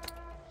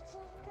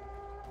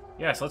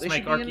 Yes, let's They make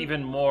should be Ark in-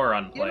 even more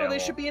unplayable. You know, they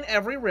should be in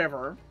every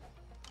river,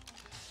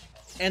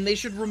 and they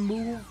should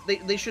remove.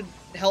 They should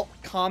help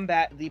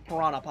combat the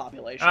piranha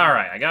population. All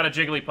right, I got a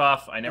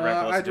Jigglypuff. I never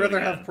have to listen I'd to it rather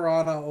again. have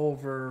Piranha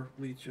over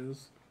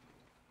leeches.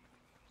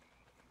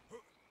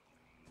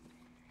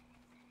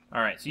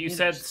 All right, so you Need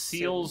said a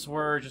seals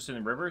were just in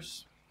the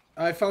rivers?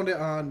 I found it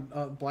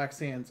on Black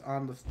Sands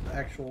on the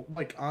actual,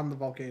 like on the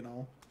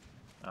volcano.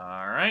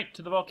 All right,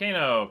 to the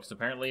volcano, because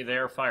apparently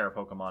they're fire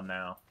Pokemon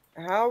now.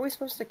 How are we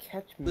supposed to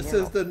catch Meowth? This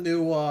is the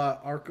new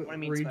Ark do you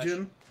mean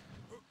region.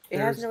 It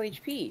has there's- no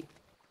HP.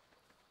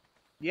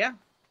 Yeah.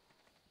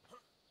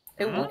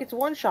 It, Mhm. look, it's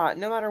one shot,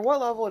 no matter what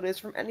level it is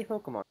from any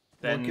Pokemon.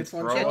 Then it's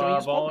one throw shot. Don't a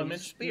use ball Pokemon, image.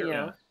 use spear.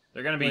 Yeah,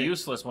 they're gonna be Wait.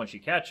 useless once you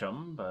catch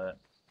them, but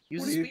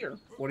Use a spear.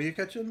 What are you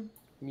catching?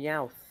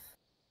 Meowth.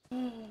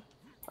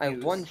 I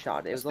Use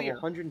one-shot. It a was level spear.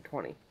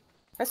 120.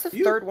 That's the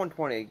You- third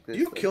 120. Do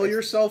you kill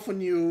yourself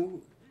when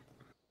you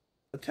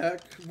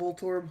attack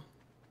Voltorb?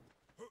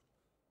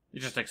 It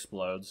just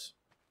explodes.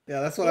 Yeah,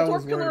 that's what I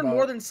was Voltorb can worried learn about.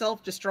 more than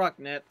self-destruct,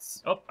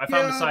 Nits. Oh, I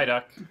found the Yeah.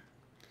 Psyduck.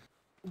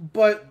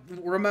 But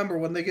remember,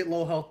 when they get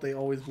low health, they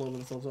always blow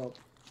themselves up.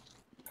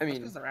 I mean,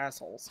 Because they're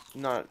assholes.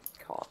 not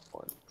caught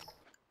once.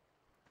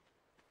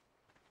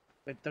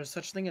 Wait, there's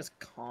such thing as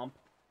comp.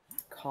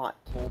 Caught.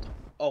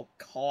 Oh,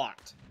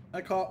 caught.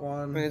 I caught I mean,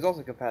 one. there's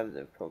also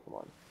competitive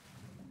Pokemon.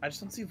 I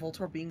just don't see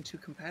Voltorb being too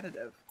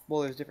competitive.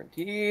 Well, there's different.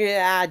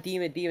 Yeah,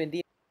 demon.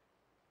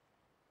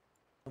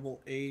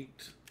 Level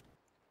 8.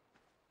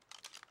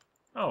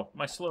 Oh,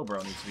 my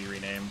Slowbro needs to be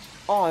renamed.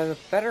 Oh, I have a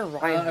better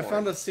Rhyhorn. I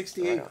found a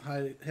 68 Oh,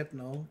 high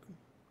Hypno.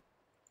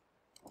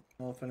 I don't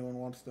know if anyone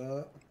wants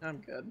that. I'm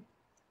good.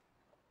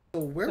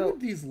 So where So-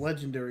 would these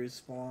legendaries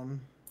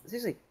spawn?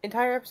 Seriously,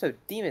 entire episode,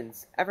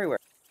 demons everywhere.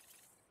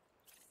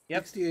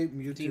 Yep. 68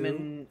 Mewtwo.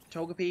 Demon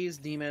Togepie's,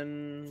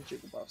 Demon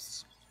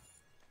Jigglypuffs.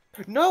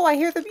 No, I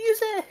hear the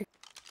music.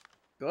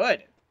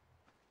 Good.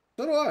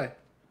 So do I.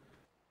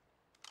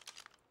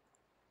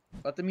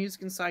 Let the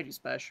music inside you,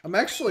 Spesh. I'm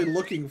actually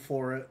looking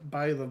for it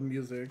by the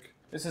music.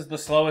 This is the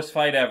slowest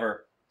fight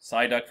ever.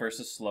 Psyduck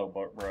versus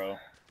Slowbro.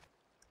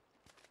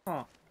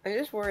 Huh. I'm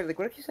just worried. Like,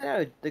 what if you sent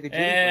out like a Jigglypuff?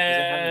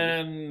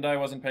 And I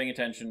wasn't paying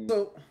attention,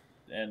 So,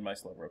 and my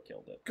Slowbro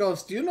killed it.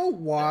 Ghost, do you know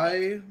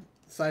why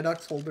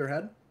Psyducks hold their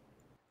head?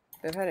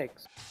 They have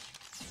headaches.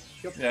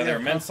 Yep, Yeah, they their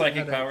have immense constant psychic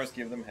headaches. powers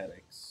give them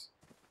headaches.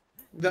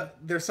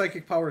 Their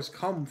psychic powers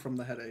come from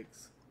the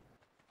headaches.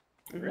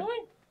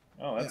 Really?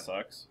 Oh, that Yeah.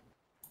 sucks.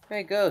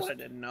 Hey, Ghost. I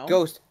didn't know.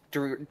 Ghost.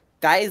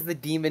 That is the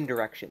demon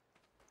direction.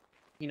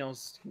 He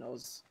knows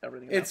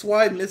everything. About It's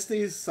why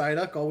Misty's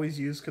Psyduck always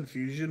used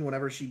confusion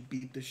whenever she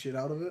beat the shit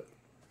out of it.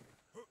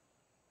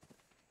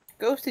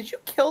 Ghost, did you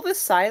kill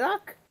this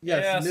Psyduck?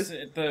 Yes,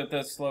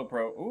 the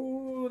Slowbro.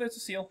 Ooh, that's a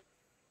seal.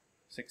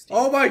 16.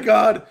 Oh my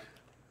god!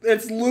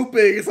 It's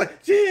looping! It's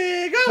like,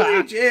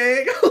 jiggly,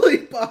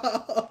 jiggly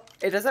pop!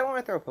 It does that when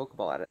I throw a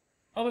Pokeball at it.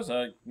 Oh, there's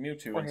a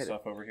Mewtwo Or and hit it.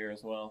 stuff over here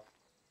as well.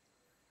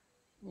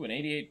 Ooh, an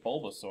 88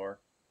 Bulbasaur.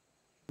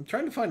 I'm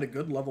trying to find a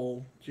good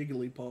level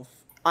Jigglypuff.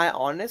 I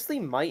honestly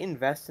might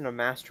invest in a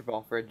Master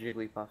Ball for a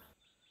Jigglypuff.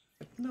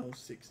 No,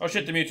 60. Oh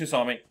shit, the Mewtwo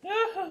saw me.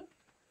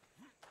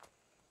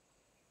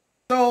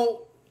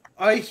 So,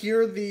 I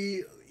hear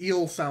the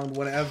eel sound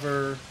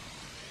whenever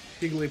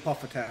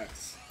Jigglypuff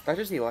attacks. That's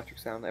just the electric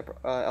sound.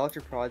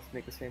 Electric prods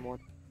make the same one.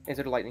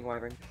 Instead of lightning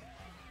wyvern.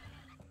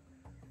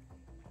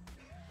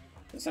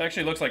 This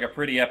actually looks like a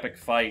pretty epic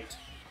fight.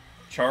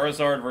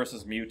 Charizard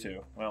versus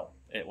Mewtwo. Well,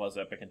 it was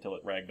epic until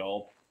it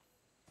ragdolled.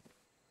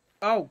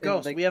 Oh,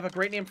 Ghost. like- We have a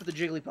great name for the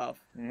Jigglypuff.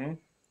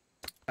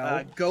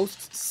 Mm-hmm.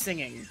 Ghost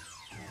Singing.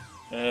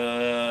 You're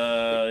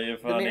main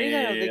funny. reason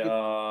I don't think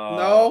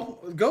No,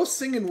 Ghost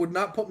singing would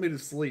not put me to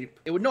sleep.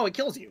 It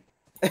kills you.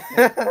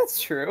 That's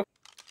true.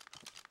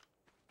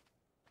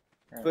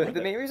 Alright, But what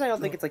the main reason I don't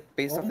think it's like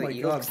based Oh off the my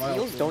eels, God, because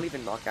eels Vileplume. don't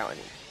even knock out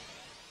anyone.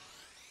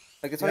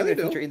 Like it's Yeah, not even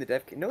they a do. feature in the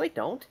dev kit. No, they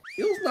don't.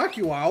 Eels knock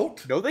you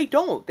out. No, they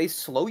don't. They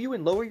slow you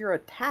and lower your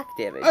attack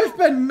damage. I've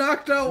been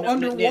knocked out No,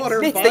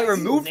 underwater Nits, by they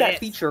removed that Nits.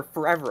 feature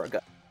forever ago.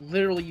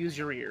 Literally use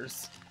your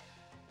ears.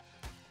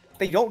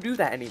 They don't do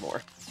that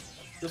anymore.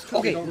 Just 'cause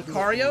Okay, they don't do it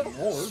Lucario.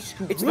 anymore. It's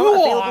Screw not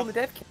available off. in the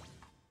dev kit.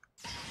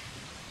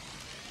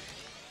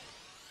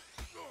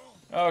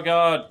 Oh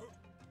god.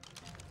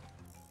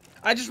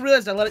 I just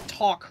realized I let it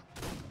talk.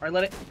 Or I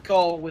let it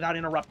go without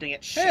interrupting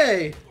it. Shit.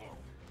 Hey!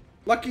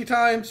 Lucky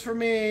times for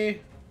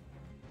me.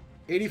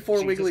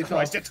 84 Jesus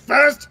Christ, Wigglytuff. it's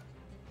fast!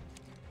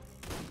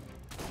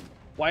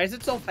 Why is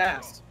it so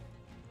fast?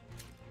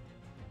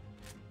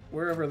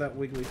 Wherever that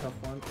Wigglytuff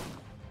went.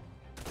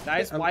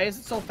 Guys, why is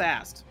it so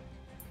fast?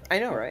 I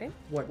know, right?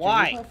 What,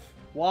 Why? Jigglypuff?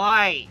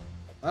 Why?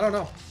 I don't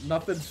know.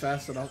 Nothing's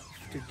fast enough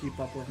to keep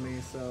up with me,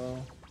 so...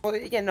 Well,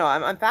 yeah, no,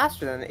 I'm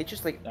faster than it. It's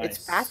just like Nice.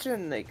 it's faster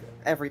than like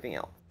everything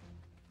else.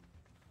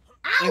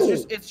 Ow!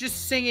 It's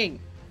just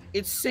singing.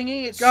 It's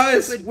singing. It's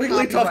Guys, stupid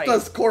Wigglytuff copyright.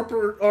 does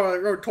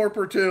or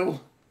Torpor too.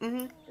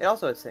 It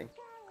also has sing.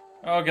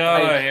 Oh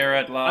god, I hear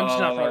it. La, I'm just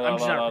not. la, la, I'm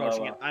just la, not la, la,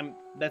 approaching la.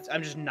 it.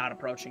 I'm just not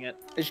approaching it.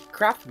 They should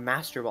craft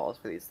master balls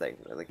for these things.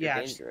 They're, like they're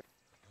Yeah, just- dangerous.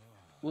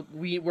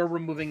 We're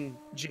removing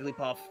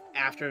Jigglypuff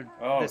after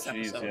Oh this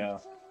jeez, episode. yeah.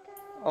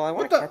 Oh, I want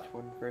What to the- catch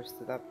one first.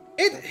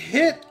 It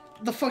hit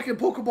the fucking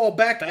Pokeball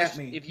back at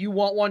me. If you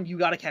want one, you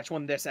got to catch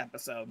one this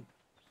episode.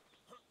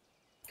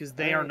 Because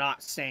they are Alright.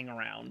 not staying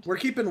around. We're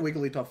keeping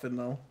Wigglytuff in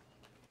though.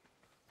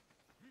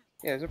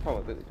 Yeah, they're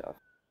probably really tough.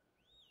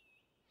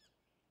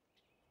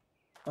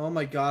 Oh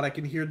my god, I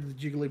can hear the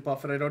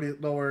Jigglypuff and I don't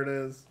even know where it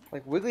is.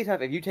 Like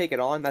Wigglytuff, if you take it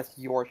on, that's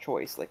your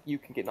choice. Like you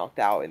can get knocked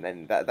out, and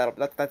then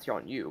that's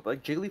on you. But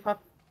like Jigglypuff,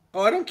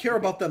 Oh, I don't care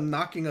about them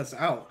knocking us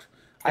out.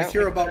 I I don't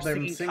hear think about They're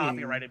them singing singing.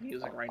 copyrighted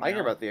music right now. I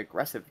hear about the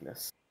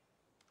aggressiveness.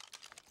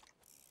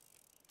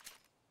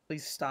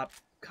 Please stop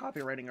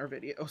copywriting our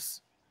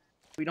videos.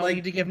 We don't Like,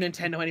 need to give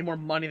Nintendo any more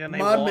money than they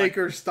mod want.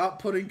 makers,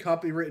 stop putting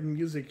copywritten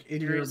music in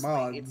Seriously, your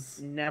mods. it's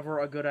never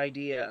a good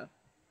idea.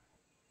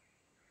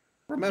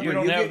 Remember, You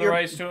don't get have the your...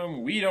 rights to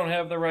them. We don't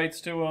have the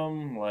rights to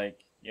them. Like,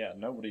 yeah,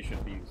 nobody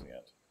should be using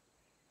it.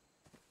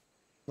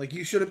 Like,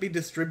 you shouldn't be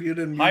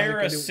distributing music. Hire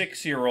a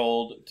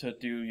 6-year-old to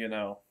do, you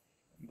know,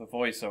 the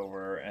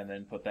voiceover, and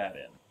then put that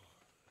in.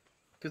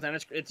 Because then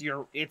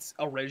it's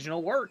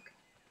original work.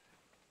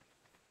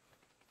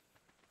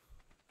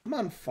 I'm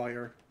on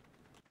fire.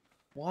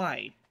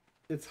 Why?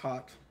 It's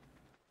hot.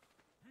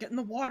 Get in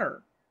the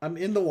water. I'm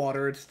in the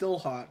water. It's still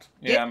hot.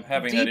 Yeah, Get I'm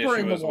having that deeper in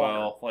issue the as well.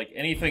 water. Like,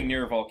 anything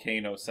near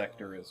volcano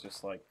sector is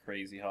just, like,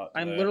 crazy hot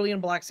I'm today. literally in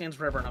Black Sands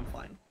River and I'm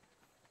fine.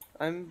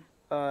 I'm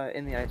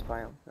in the ice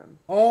biome.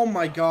 Oh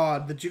my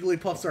god, the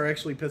Jigglypuffs are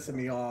actually pissing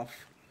me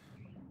off.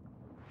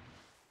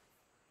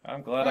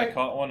 I'm glad I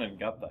caught one and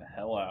got the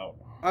hell out.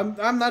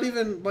 I'm not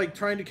even, like,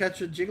 trying to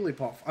catch a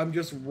Jigglypuff. I'm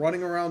just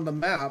running around the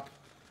map,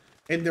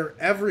 and they're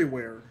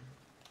everywhere.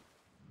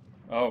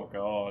 Oh,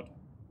 God.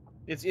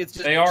 It's just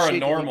They are a jiggly-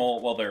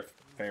 normal... Well, they're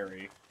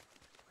fairy.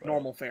 but-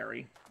 normal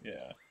fairy.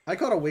 Yeah. I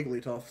caught a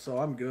Wigglytuff, so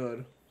I'm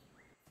good.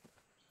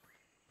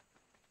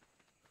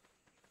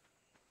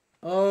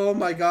 Oh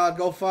my god,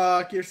 go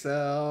fuck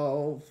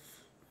yourself.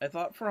 I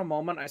thought for a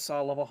moment I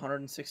saw a level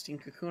 116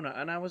 Kakuna,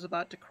 and I was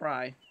about to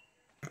cry.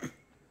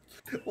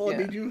 Well, Yeah.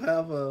 did you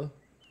have a...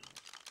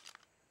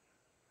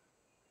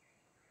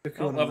 Oh,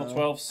 Kakuna level now?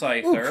 12 Ooh,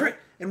 Scyther. crit!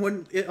 And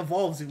when it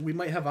evolves, we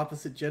might have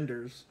opposite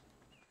genders.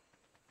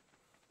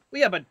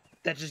 Well, yeah, but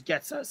that just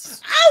gets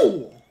us.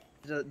 Ow!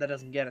 That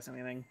doesn't get us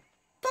anything.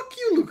 Fuck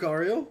you,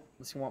 Lucario.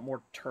 Unless you want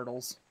more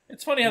turtles.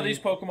 It's funny how these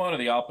Pokemon are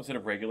the opposite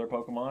of regular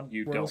Pokemon.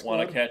 You Squirrel don't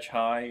want to Squad? catch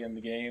high in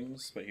the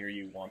games, but here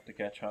you want to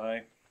catch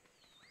high.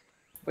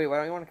 Wait, why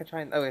don't you want to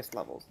try? Oh, it's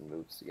levels and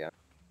moves. Yeah.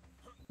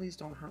 Please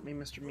don't hurt me,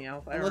 Mr.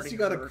 Meowth. I Unless already you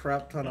got a hurt.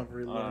 crap ton of I'm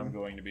reloading.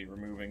 going to be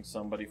removing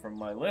somebody from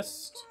my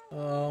list.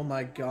 Oh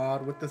my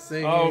god, with the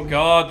singing. Oh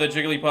god, the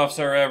Jigglypuffs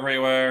are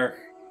everywhere.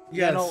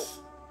 Yes. You know-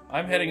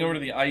 I'm heading over to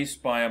the ice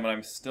biome and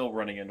I'm still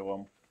running into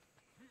them.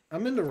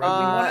 I'm into red.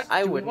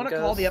 I Do we wouldn't, want to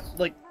call the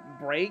Ghost.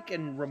 break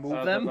and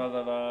remove them?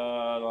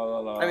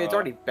 I mean, it's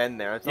already been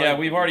there. It's not Yeah, like-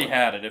 we've already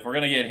had it. If we're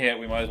gonna get hit,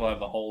 we might as well have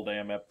the whole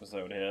damn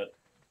episode hit.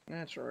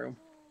 That's true.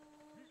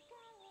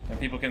 And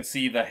people can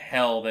see the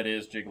hell that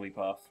is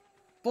Jigglypuff.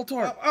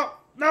 Voltorb! Oh,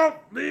 no!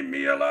 Leave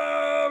me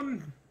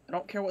alone! I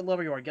don't care what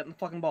level you are, get in the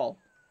fucking ball.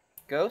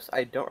 Ghost,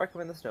 I don't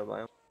recommend the snow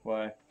biome.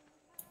 Why?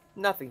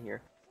 Nothing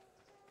here.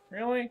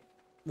 Really?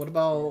 What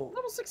about...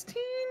 Level 16?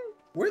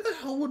 Where the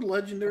hell would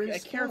legendaries Okay, I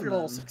care if spawn you're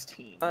level then?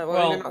 16.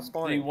 Well, they're not the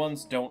spawning.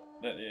 ones don't...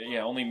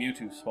 yeah, only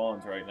Mewtwo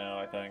spawns right now,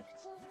 I think.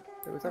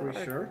 Was Are that we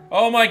right? sure?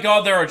 Oh my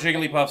god, there are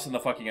Jigglypuffs in the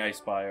fucking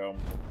ice biome.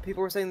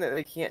 People were saying that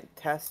they can't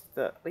test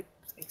the. Wait,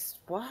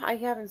 what? I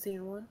haven't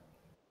seen one.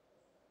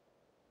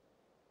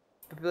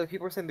 But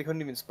people were saying they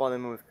couldn't even spawn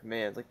them with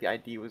commands, like the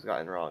ID was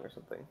gotten wrong or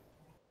something.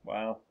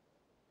 Wow.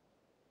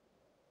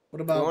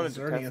 What about wanted to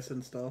Xerneas test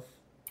and stuff?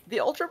 The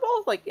Ultra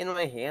Ball, like in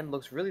my hand,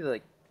 looks really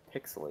like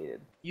pixelated.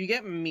 You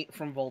get meat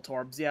from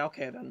Voltorbs, yeah,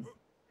 okay then.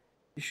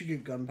 You should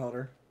get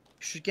gunpowder.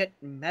 You should get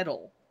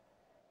metal.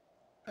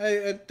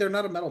 They're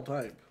not a metal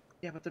type.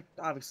 Yeah, but they're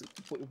obviously...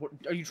 What,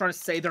 are you trying to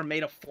say they're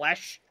made of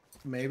flesh?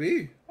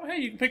 Maybe. Oh, hey,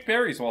 you can pick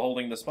berries while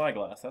holding the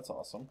spyglass. That's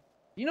awesome.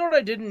 You know what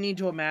I didn't need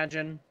to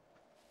imagine?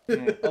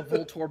 Hmm. A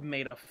Voltorb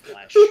made of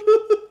flesh.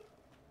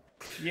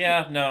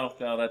 Yeah, no,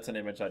 that's an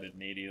image I didn't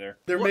need either.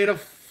 They're What- made of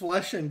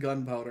flesh and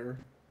gunpowder.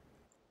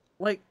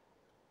 Like,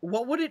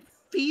 what would it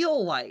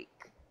feel like?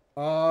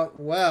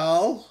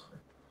 Well...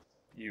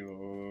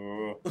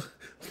 You...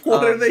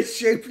 What are they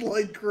shaped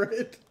like,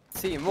 Grit?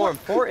 See, more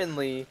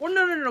importantly, Well,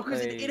 no,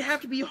 because Like- it'd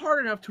have to be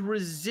hard enough to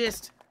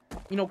resist,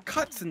 you know,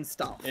 cuts and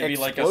stuff. It'd be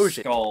like a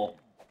Explosion. skull.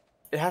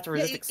 it had to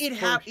Yeah, resist it'd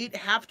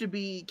have to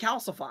be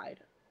calcified.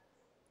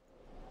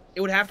 It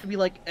would have to be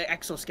like an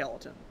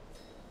exoskeleton.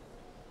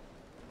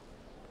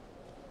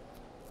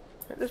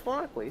 There's one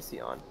on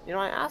Glaceon. You know,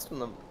 I asked them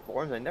the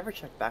forums, I never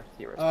checked back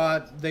to your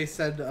response. They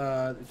said,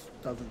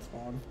 it doesn't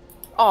spawn.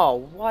 Oh,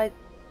 what?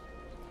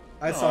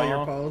 I saw your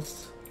Aw.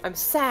 post. I'm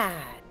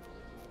sad.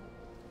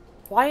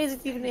 Why is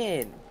it even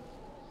in?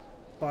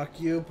 Fuck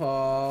you,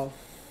 Puff.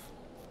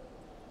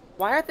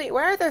 Why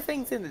are there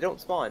things in that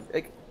don't spawn?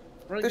 Like,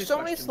 Really there's good so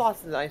many question.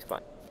 slots in the ice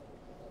biome.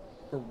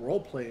 For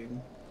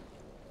role-playing.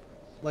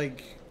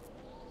 Like,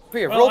 For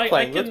your Well, role I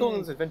playing, let's can- go on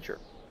this adventure.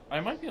 I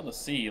might be able to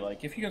see,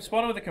 like, if you can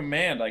spawn it with a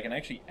command, I can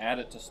actually add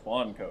it to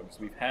spawn code, because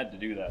we've had to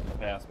do that in the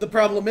past. the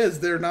problem is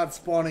they're not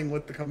spawning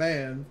with the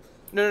command.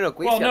 No, Well,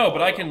 Glaceon no,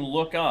 but I will. can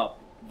look up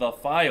the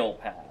file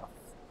path.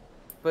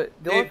 But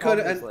the only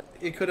problem is, like,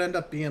 It could end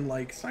up being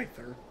like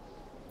Scyther.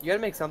 you gotta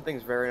make some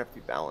things rare enough to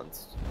be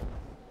balanced.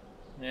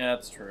 Yeah,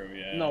 that's true,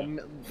 yeah. No,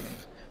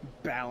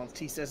 balanced.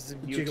 He says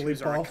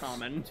Mewtwo's are Jigglypuff.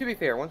 common. To be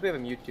fair, once we have a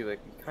Mewtwo, like,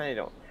 we kind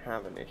of don't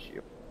have an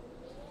issue.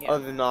 Yeah.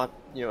 Other than not,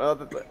 you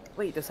know,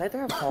 wait, does Scyther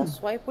have Pulse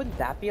Swipe? Wouldn't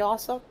that be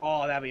awesome?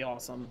 Oh, that'd be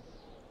awesome.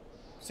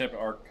 Except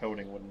ARK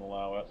coding wouldn't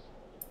allow it.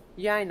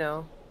 Yeah, I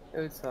know. It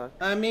would suck.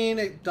 I mean,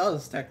 it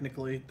does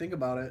technically. Think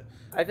about it.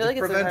 I feel It like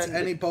it's the prevents kind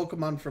of- any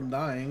Pokemon from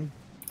dying.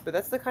 But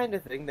that's the kind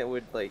of thing that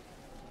would like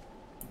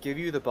give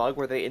you the bug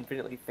where they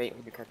infinitely faint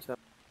when you catch them.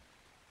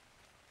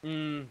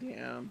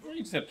 Yeah. You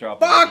just have to drop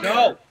Fuck!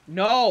 No,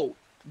 no.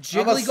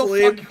 Jiggly, go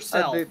asleep. fuck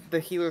yourself. The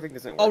healer thing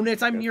doesn't work. Oh,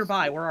 Nitz, I'm because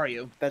nearby. Where are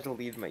you? That'll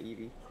leave my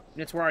Eevee.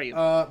 Nitz, where are you?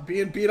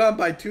 Being beat on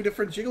by 2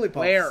 different Jigglypuffs.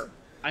 Where?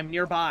 I'm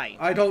nearby.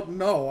 I don't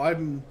know.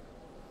 I'm.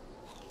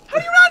 How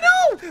do you not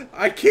know?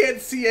 I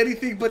can't see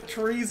anything but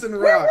trees and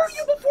Where rocks. were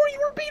you before you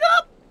were beat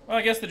up? Well,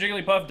 I guess the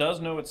Jigglypuff does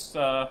know its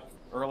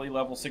early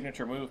level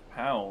signature move,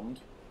 Pound.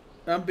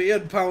 I'm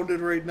being pounded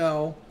right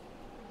now.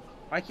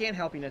 I can't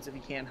help you, Nitz, if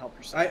you can't help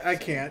yourself. I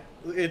can't.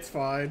 It's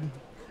fine.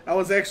 I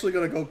was actually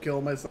gonna go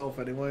kill myself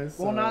anyways.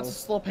 Well, so... not a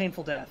slow,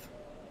 painful death.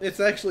 It's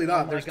actually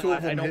not. Oh my There's God, 2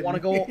 of them. I don't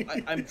want to hitting go.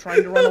 me. I'm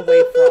trying to run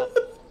away from.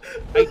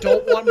 I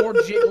don't want more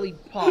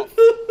Jigglypuff.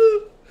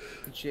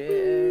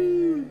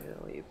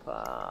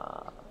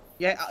 Jigglypuff.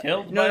 Yeah,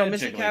 Killed no, by no, a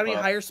Miss Academy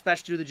Jigglypuff. hire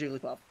Special to do the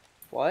Jigglypuff.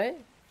 What?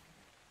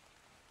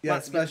 Yeah, Come on,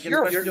 especially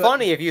get- You're do it.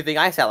 funny if you think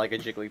I sound like a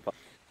Jigglypuff.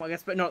 Well, I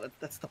guess, but no,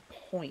 that's the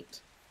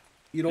point.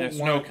 You don't There's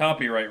want. no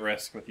copyright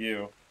risk with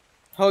you.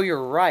 Oh,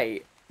 you're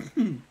right.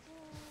 Can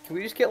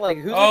we just get like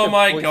who's? Oh like, a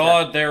my voice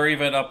god, they're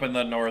even up in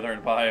the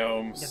northern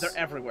biomes. Yeah, they're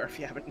everywhere if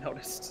you haven't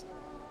noticed.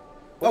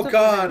 What's Oh, a voice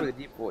God. with a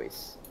deep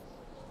voice.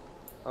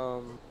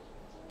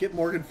 Get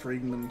Morgan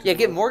Freeman. To Yeah, do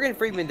get it. Morgan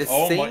Freeman to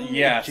Oh sing. my,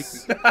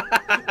 yes.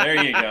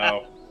 There you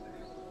go.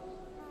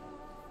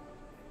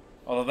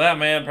 Although that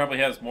man probably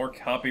has more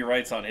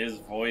copyrights on his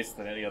voice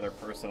than any other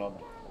person on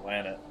the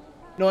planet.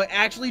 No,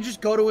 actually,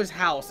 just go to his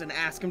house and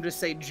ask him to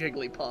say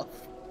Jigglypuff.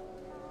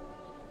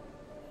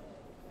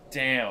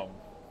 Damn.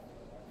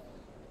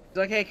 It's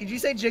like, hey, could you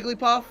say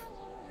Jigglypuff?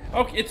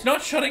 Okay, it's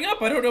not shutting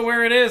up. I don't know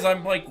where it is.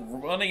 I'm like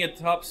running at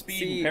top speed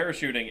See- and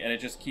parachuting, and it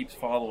just keeps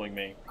following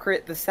me.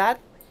 Crit. The sad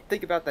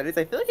thing about that is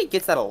I feel like he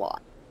gets that a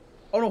lot.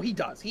 Oh no, he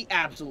does. He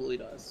absolutely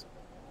does.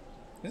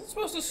 Is it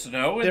supposed to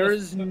snow? In There the-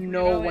 is the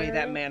no Valley way area?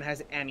 that man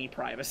has any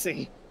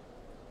privacy.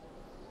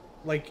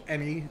 Like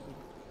any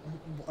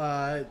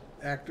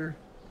actor.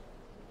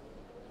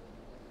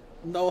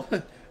 No,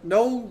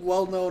 no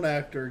well-known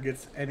actor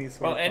gets any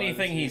sort Well, of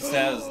anything he privacy.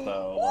 says,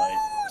 though, like...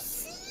 Oh,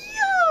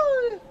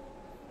 Sia!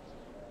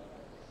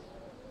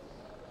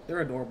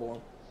 They're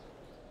adorable.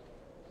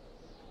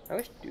 I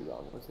wish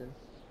Dugong was in.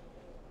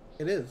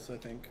 It is, I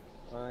think.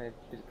 It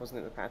wasn't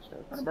in the patch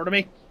notes. Remember to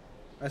me?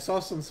 I saw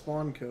some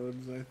spawn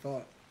codes. I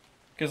thought.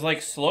 Because, like,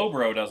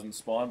 Slowbro doesn't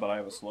spawn, but I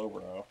have a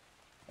Slowbro.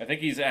 I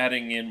think he's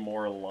adding in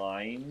more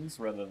lines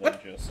rather than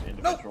What? just No,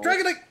 individuals.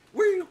 Dragonite!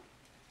 Where are you?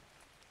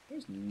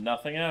 There's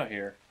nothing out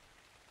here.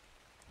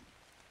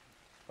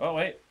 Oh,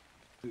 wait.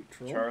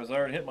 Neutral.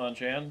 Charizard,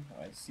 Hitmonchan.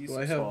 I see Do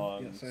some I have?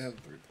 spawns. Yes, I have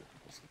 3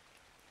 Pokeballs.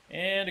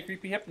 And a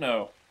creepy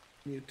Hypno.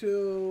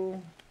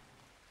 Mewtwo.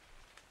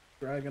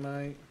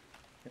 Dragonite.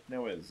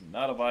 Hypno is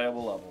not a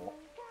viable level.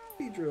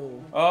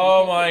 Beedrill.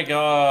 Oh my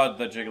god,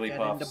 the Get into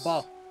Jigglypuffs.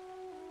 ball.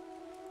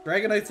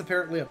 Dragonite's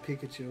apparently a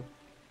Pikachu.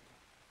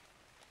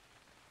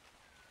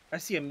 I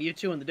see a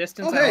Mewtwo in the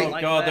distance. Oh, I hey! don't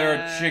like God, there are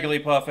that.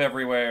 Jigglypuff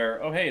everywhere.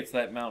 Oh, hey, it's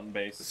that mountain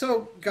base.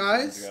 So,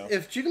 guys, There you go.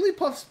 if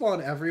Jigglypuff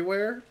spawn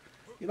everywhere,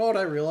 you know what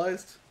I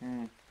realized?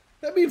 Hmm.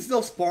 That means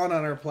they'll spawn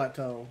on our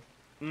plateau.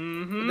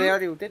 Mm-hmm. They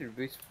already did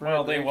it.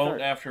 Well, they won't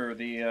Start. after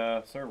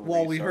the server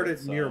Well, we heard restarted,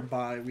 it so-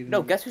 nearby. We didn't...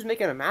 No, guess who's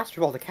making a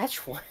Master Ball to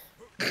catch one?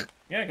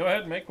 Yeah, go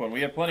ahead and make one.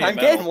 We have plenty I'm of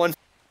metal. getting one.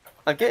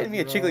 I'm getting me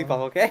a Jigglypuff,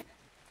 okay?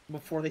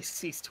 Before they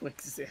cease to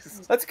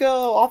exist. Let's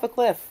go off a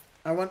cliff.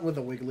 I went with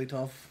a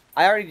Wigglytuff.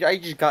 I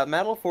just got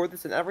metal for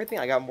this and everything.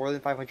 I got more than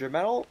 500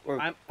 metal.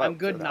 I'm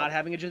good not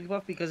having a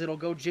Jigglypuff because it'll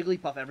go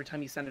Jigglypuff every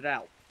time you send it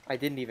out. I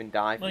didn't even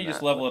die. Well, From you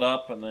just that. level it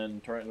up and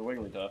then turn it into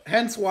Wigglytuff.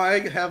 Hence why I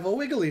have a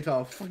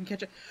Wigglytuff. Fucking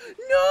catch it.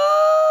 No!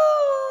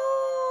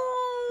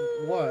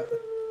 What?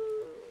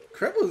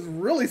 Crip was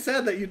really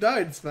sad that you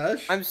died,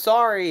 Smash. I'm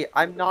sorry.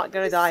 I'm not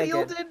gonna die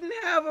Seal again. didn't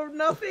have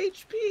enough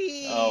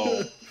HP.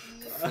 Oh.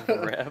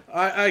 Rip.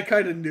 I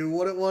kind of knew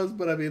what it was,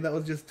 but I mean, that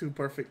was just too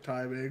perfect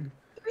timing.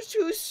 There's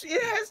two.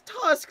 It has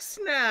tusks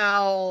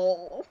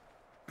now.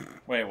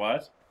 Wait,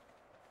 what?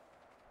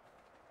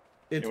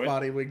 It's Do it?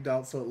 body wigged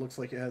out, so it looks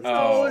like it has...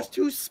 Oh. There's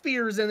two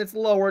spears in its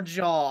lower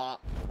jaw.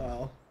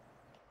 Oh.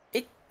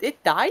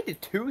 It died to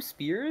 2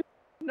 spears?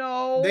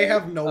 No. They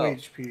have no Oh.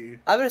 HP.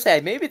 I'm gonna say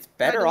maybe it's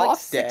Died to, better like, off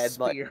 6 dead,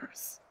 but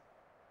spears.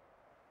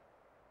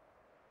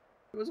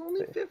 It was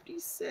only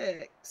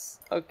 56.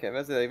 okay, I'm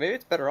gonna say maybe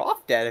it's better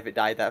off dead if it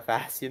died that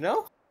fast, you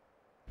know?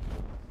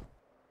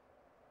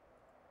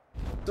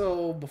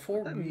 So,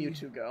 before Let we...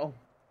 Mewtwo go.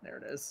 There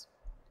it is.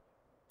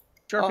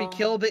 Sharpie, Oh.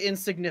 kill the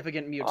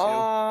insignificant Mewtwo.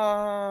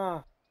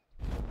 Ah,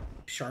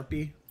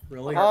 Sharpie?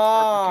 Really?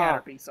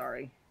 Caterpie,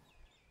 sorry.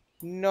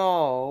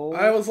 no.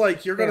 I was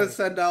like, you're gonna Damn.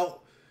 send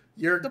out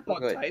your... The bug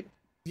Good. type.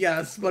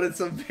 Yes, but it's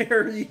a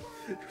very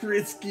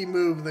risky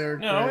move there,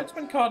 No, Crit. it's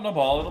been caught in a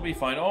ball. It'll be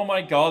fine. Oh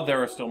my god,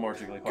 there are still more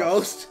Jigglypuffs.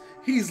 Ghost,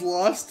 he's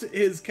lost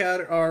his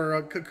cat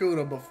or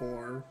Kakuna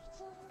before.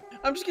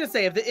 I'm just gonna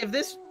say if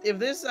this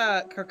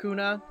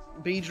Kakuna,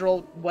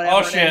 Beedrill, whatever Oh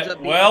it ends shit! up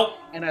being, Well,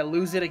 and I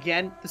lose it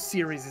again, the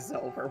series is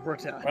over. We're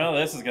done. well,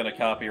 this is gonna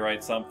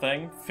copyright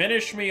something.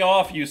 Finish me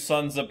off, you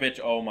sons of bitch!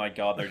 Oh my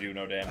god, they do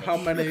no damage. How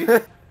many?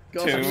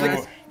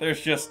 Two.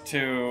 There's just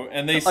two,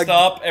 and they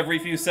stop every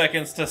few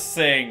seconds to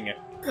sing.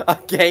 A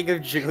gang of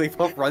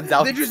Jigglypuff runs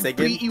out They just singing.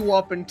 beat you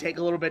up and take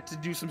a little bit to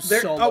do some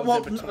solos well,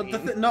 in between.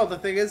 the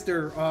thing is,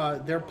 their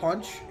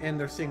punch and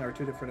their sing are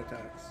two different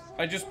attacks.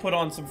 I just put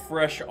on some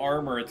fresh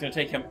armor. It's gonna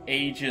take him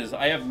ages.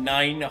 I have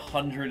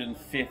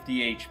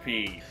 950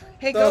 HP.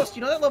 Hey, Ghost,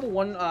 you know that level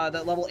 1,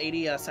 that level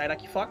 80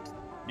 Psyduck you fucked?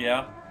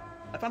 Yeah.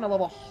 I found a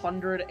level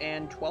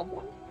 112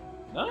 one.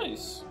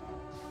 Nice.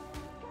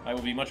 I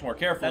will be much more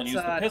careful and That's,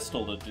 use the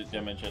pistol to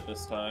damage it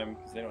this time,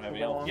 because they don't have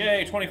any Hold health. on.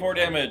 Yay, 24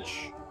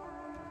 damage!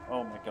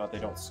 Oh my god, they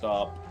don't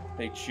stop.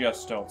 They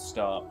just don't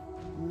stop.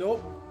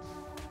 Nope.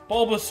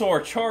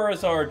 Bulbasaur,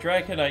 Charizard,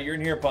 Dragonite, you're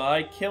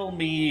nearby. Kill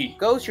me!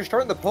 Ghost, you're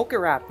starting the Poke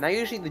Rap. Now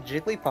you're using the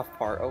Jigglypuff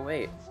part. Oh,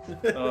 wait.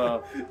 There's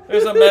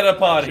a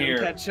Metapod here.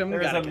 Catch 'em,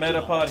 There's a gotta catch 'em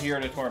all. Metapod here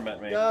to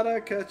torment me.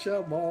 Gotta catch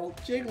 'em all.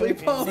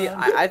 Jigglypuff. See,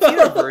 I've seen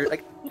a version,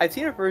 I've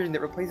seen a version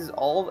that replaces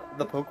all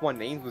the Pokemon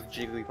names with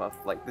Jigglypuff,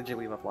 like the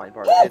Jigglypuff line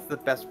part. It's the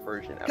best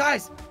version ever.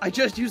 Guys, I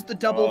just used the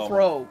double Oh.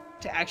 throw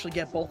to actually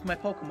get both my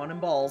Pokemon in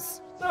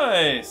balls.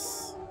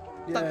 Nice!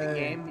 Suck it, Yay.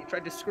 game. You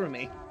tried to screw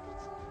me.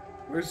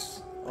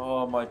 Where's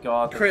Oh my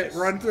god. they're Crit? just-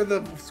 Run through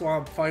the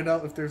swamp. Find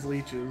out if there's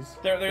leeches.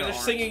 They're aren't.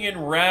 singing in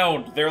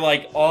round. They're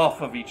like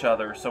off of each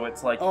other, so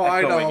it's like Oh, I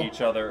echoing know.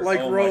 each other. Like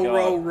oh my row, god.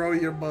 row, row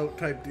your boat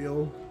type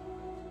deal.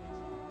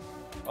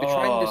 They're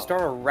trying Oh, to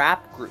start a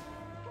rap group.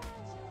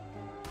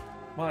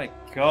 My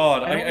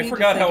god, I don't I need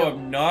forgot to how think of-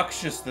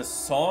 obnoxious this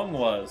song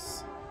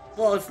was.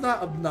 Well, it's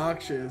not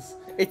obnoxious.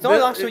 It's only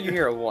The- actually when you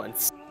hear it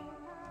once.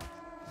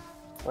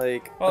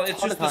 Like, Well, a it's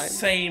ton just of the times.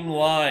 same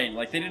line.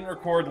 Like, they didn't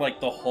record, like,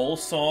 the whole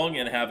song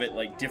and have it,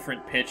 like,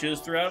 different pitches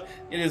throughout.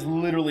 It is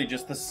literally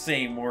just the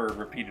same word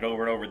repeated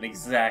over and over in the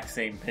exact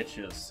same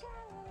pitches.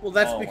 Well,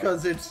 that's Oh my-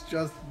 because it's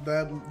just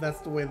that. That's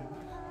the way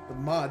the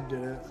mod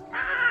did it.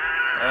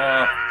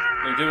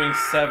 They're doing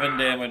 7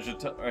 damage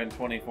and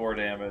 24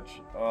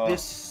 damage.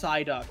 This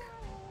Psyduck,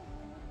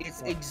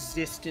 its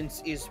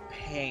existence is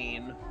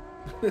pain.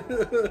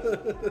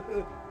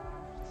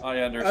 I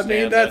understand. I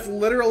mean, that's it.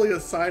 literally a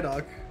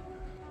Psyduck.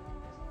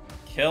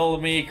 Kill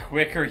me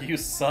quicker, you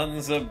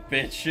sons of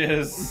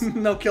bitches.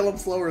 No, kill him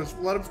slower.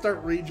 Let him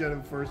start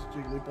regenning first,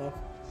 Jigglypuff.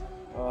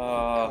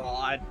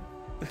 God.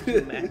 Can you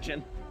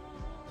imagine?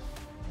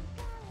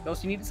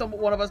 Ghost, you need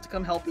one of us to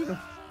come help you?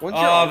 Once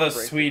you're Oh, on the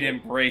break- sweet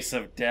embrace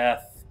of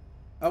death.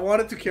 I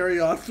wanted to carry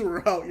on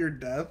throughout your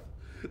death.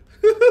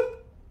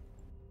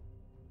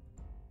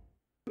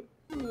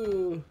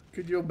 Ooh,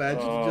 could you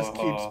imagine? It just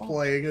keeps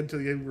playing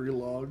until you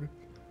relog.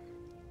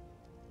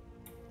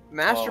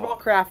 Master Ball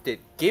crafted.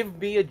 Give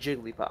me a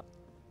Jigglypuff.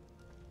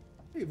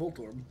 Hey,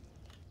 Voltorb.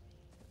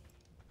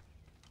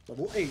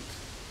 Level 8.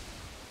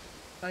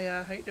 Oh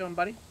yeah, how you doing,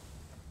 buddy?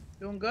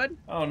 Doing good?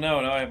 Oh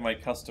no, now I have my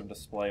custom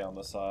display on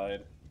the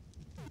side.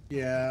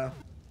 Yeah.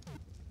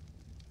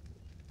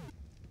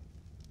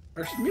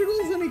 Are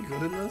Smeargles any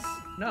good in this?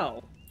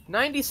 No.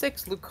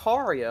 96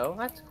 Lucario.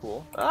 That's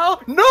cool. Oh,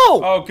 no!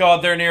 Oh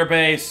god, they're near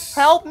base.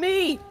 Help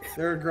me!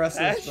 They're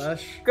aggressive, Ash?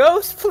 Smash.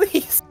 Ghost,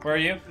 please! Where are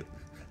you?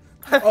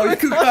 Oh, you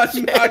got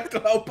knocked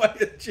out by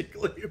a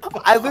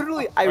Jigglypuff. I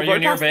literally... I Are you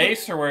ran near past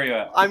base or where are you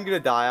at? I'm gonna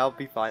die. I'll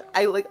be fine.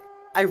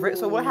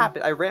 So what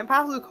happened? I ran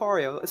past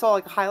Lucario. It's all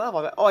like high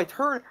level.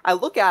 I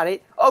look at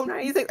it. Oh,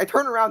 96. I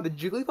turn around. The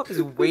Jigglypuff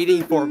is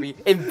waiting for me,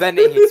 and then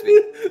it hits me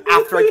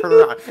after I turn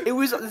around.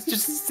 It's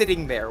just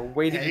sitting there,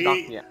 waiting to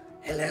knock me out.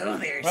 Hello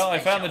there, Well, I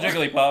found the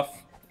Jigglypuff.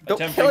 Don't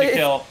Attempting kill to it.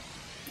 kill.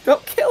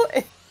 Don't kill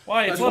it!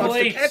 Why? It's He level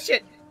wants to 8. Catch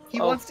it! He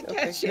Oh, wants to okay.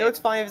 catch You know, it! it's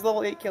fine. If it's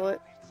level 8, kill it.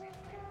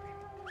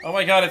 Oh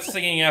my god, it's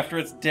singing after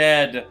it's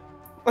dead.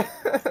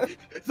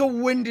 The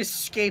wind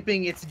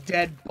escaping its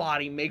dead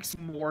body makes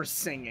more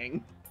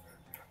singing.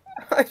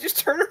 I just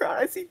turn around.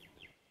 I see.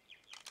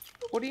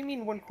 What do you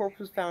mean one corpse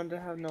was found to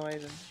have no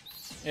items?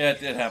 Yeah,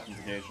 it happens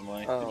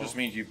occasionally. Oh. It just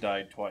means you've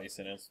died twice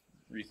in a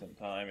recent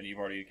time, and you've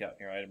already gotten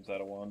your items out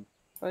of one.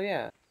 Oh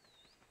yeah.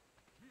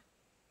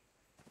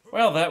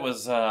 Well, that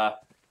was,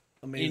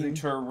 Amazing.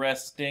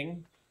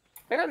 interesting.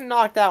 I got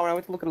knocked out when I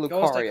went to look at Lucario.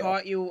 Ghost, I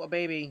caught you a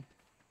baby.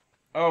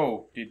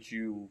 Oh, did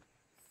you...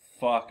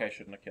 Fuck, I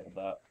shouldn't have killed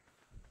that.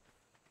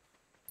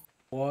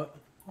 What?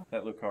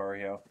 That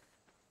Lucario.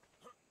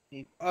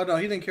 Oh no,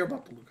 he didn't care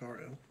about the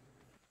Lucario.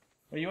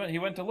 Well, he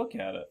went to look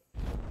at it.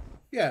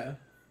 Yeah.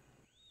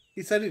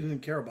 He said he didn't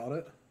care about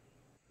it.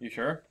 You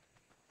sure?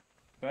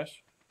 Fesh?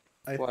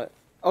 What?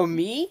 Oh,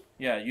 me?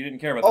 Yeah, you didn't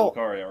care about the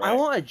Lucario, right? I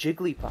want a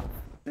Jigglypuff.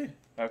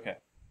 Okay.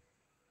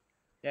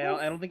 Yeah,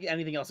 I don't think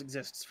anything else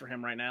exists for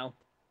him right now.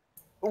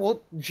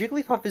 Well,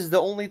 Jigglypuff is the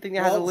only thing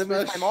that has a Well,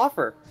 limited Smash- time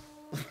offer.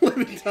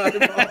 Limited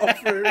time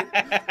offer.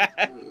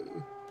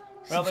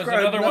 Well, there's Subscribe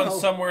another now. one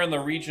somewhere in the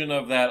region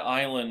of that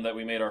island that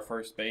we made our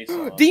first base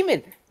on.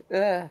 Demon!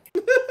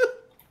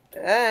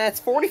 It's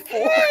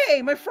 44.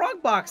 Hey, my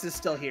frog box is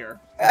still here.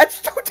 That's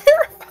so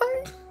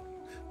terrifying.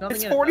 Nothing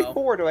It's in it, though.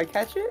 44. Do I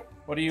catch it?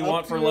 What do you Up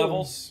want to for you.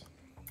 levels?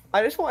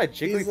 I just want a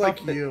He's Jigglypuff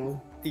like that's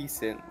you.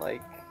 decent.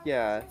 Like,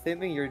 yeah, same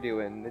thing you're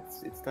doing.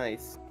 It's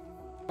nice.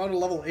 Found a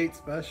level 8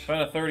 special.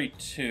 Found a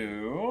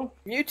 32.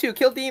 Mewtwo,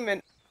 kill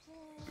demon.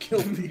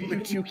 Kill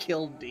demon. You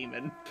killed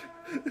demon.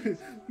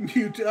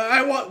 Mewtwo.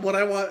 I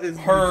want is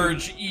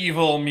Purge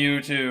evil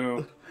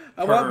Mewtwo.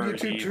 I want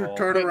Purge Mewtwo evil. to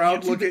turn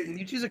around, look at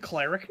Mewtwo's a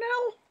cleric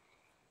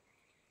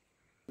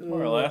now?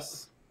 More or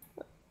less.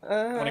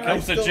 When it I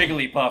comes to still-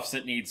 Jigglypuffs,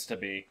 it needs to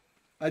be.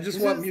 I just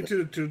This want is-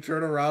 Mewtwo to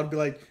turn around and be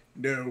like,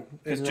 no.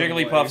 Because and run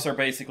Jigglypuffs away. are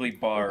basically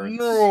bards.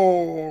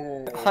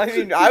 No. I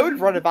mean, I would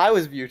run if I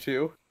was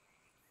Mewtwo.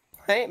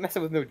 I ain't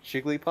messing with no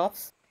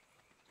Jigglypuffs.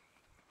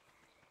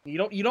 You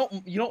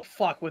don't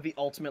fuck with the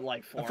ultimate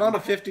life form. I found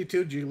a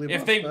 52 Jigglypuff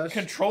If they special.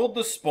 controlled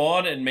the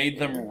spawn and made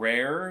them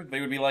rare,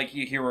 they would be like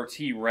you hear a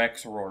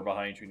T-Rex roar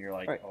behind you, and you're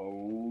like, Right.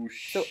 oh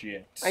So,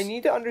 shit. I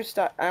need to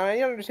understand. I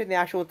need to understand the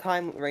actual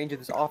time range of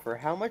this offer.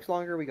 How much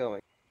longer are we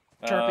going?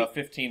 Sharpie-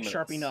 15 minutes.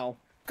 Sharpie, no.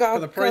 Go, For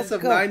the price go,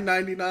 of go.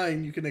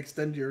 $9.99, you can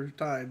extend your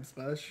time,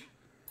 Special.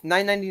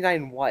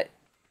 $9.99 what?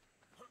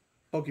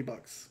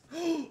 Pokebucks.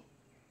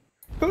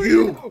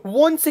 You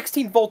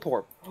 116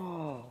 Voltorb.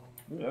 Oh.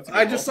 That's a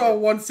I good just one. saw a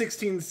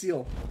 116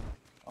 seal.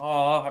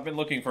 Aw, I've been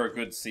looking for a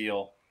good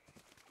seal.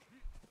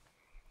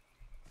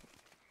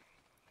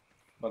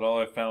 But all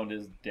I've found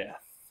is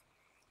death.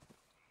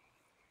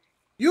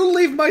 You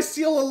leave my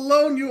seal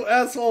alone, you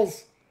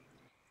assholes!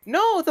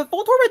 No, the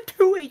Voltorb had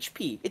 2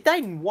 HP. It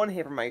died in 1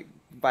 hit from my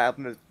by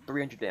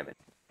 300 damage.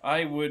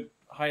 I would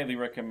highly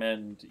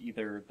recommend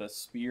either the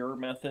spear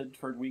method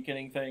for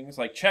weakening things,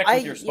 like check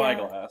with your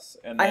spyglass,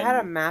 and I then had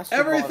a master.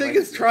 Ball Everything already.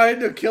 is trying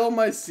to kill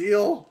my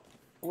seal.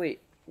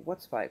 Wait,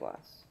 what's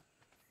Spyglass?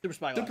 Super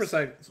Spyglass. Super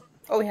Saiyan.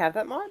 Oh, we have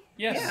that mod?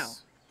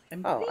 yes.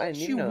 And Oh, I didn't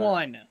you even know that.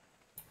 won.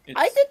 It's...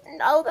 I didn't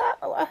know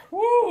that.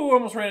 Woo!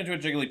 Almost ran into a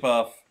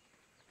Jigglypuff.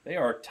 They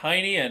are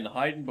tiny and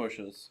hide in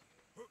bushes.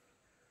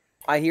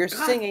 I hear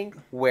singing.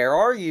 Where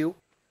are you?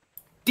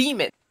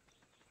 Demon.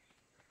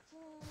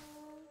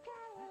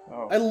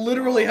 Oh. I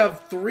literally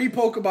have 3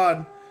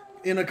 Pokemon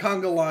in a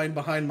conga line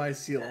behind my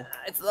seal.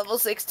 It's level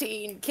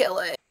 16. Kill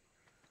it.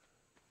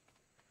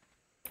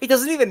 It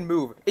doesn't even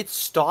move. It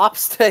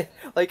stops to,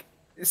 like,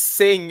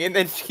 sing and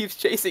then keeps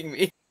chasing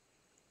me.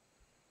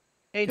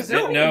 Hey, Because does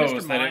anyone it need a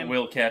knows Mr. that it Mime?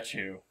 will catch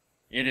you.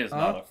 It is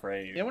not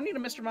afraid. Anyone need a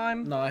Mr.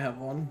 Mime? No, I have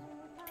one.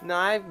 No,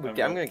 I'm good.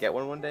 gonna get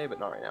one day, but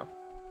not right now.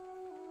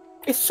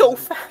 It's so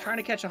fast. Trying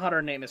to catch a hunter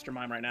and name Mr.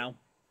 Mime right now.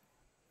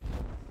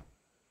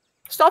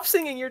 Stop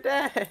singing. You're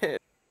dead.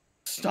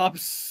 Stop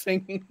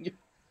singing. You're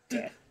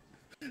dead.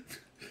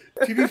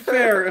 To be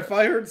fair, if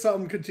I heard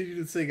something continue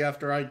to sing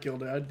after I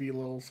killed it, I'd be a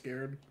little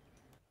scared.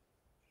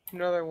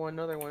 Another one.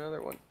 Another one.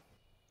 Another one.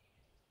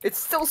 It's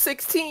still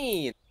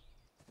 16.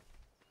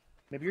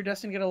 Maybe you're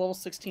destined to get a level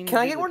 16. Can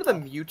I get one of the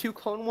Jigglypuff. Mewtwo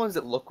clone ones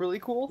that look really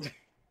cool?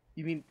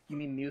 You mean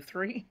Mew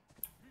 3?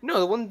 No,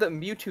 the one that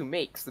Mewtwo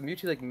makes. The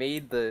Mewtwo like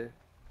made the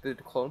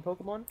clone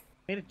Pokemon.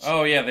 Made a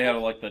Oh yeah, they had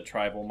like the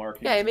tribal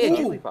markings. Yeah, I made a Ooh.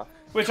 Jigglypuff.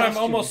 Which I'm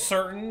Costume. almost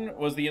certain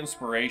was the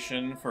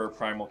inspiration for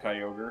Primal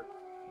Kyogre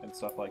and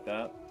stuff like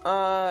that.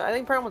 I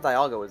think Primal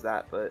Dialga was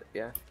that, but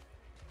yeah.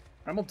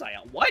 Primal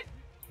Dial. What?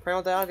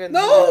 Primal Dialga in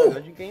No! the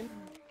dungeon game.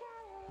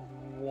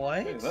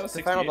 What? Is that a The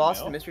 68 final boss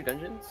now? in the Mystery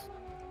Dungeons.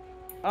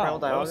 Oh, Primal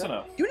Dialga. Close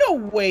enough. you know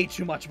way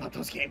too much about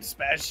those games,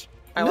 Spesh.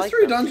 I like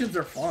Mystery them. dungeons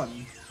are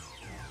fun.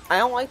 I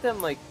don't like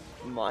them like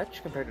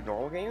much compared to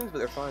normal games, but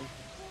they're fun.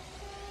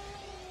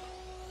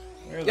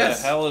 Where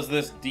Yes. the hell is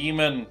this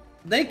demon?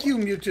 Thank you,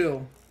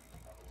 Mewtwo.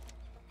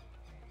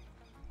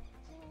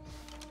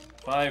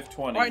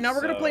 520. All right, now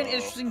we're gonna play an so-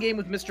 interesting game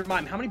with Mr.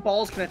 Mime. How many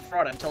balls can I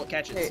throw at it until it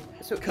catches? Hey,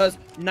 so Because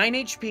 9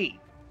 HP.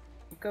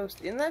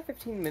 Ghost, in that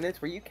 15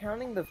 minutes, were you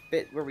counting the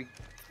bit where we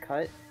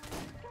cut?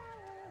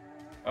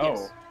 Oh.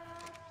 Yes.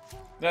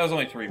 That was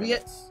only 3 We had,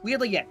 minutes. we had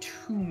like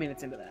 2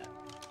 minutes into that.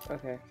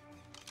 Okay.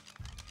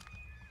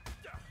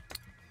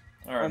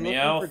 Alright, I'm looking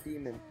Meowth, for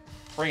demon.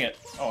 bring it.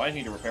 Oh, I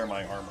need to repair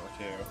my armor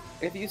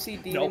too. If you see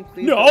demon, No.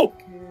 please. No!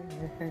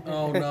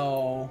 Oh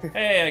no.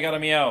 Hey, I got a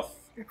Meowth.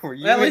 Were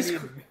you At in least,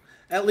 the-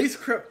 at least,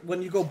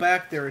 when you go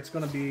back there, it's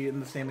gonna be in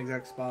the same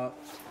exact spot.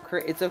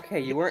 It's okay.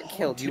 You weren't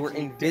killed. You were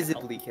Hunted me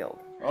invisibly killed.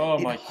 Oh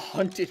It my.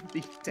 hunted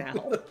me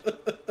down.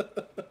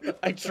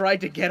 I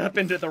tried to get up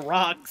into the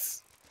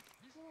rocks.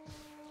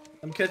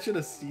 I'm catching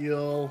a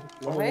seal.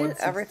 Level Why is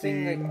 116.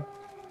 everything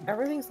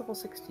Everything's level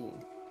 16.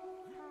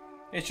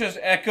 It's just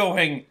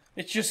echoing.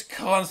 It's just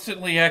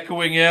constantly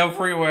echoing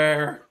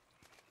everywhere.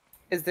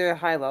 Is there a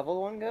high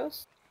level one,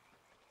 Ghost?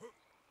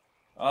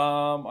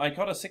 I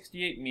caught a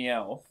 68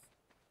 Meowth,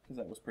 because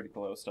that was pretty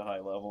close to high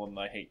level, and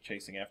I hate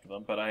chasing after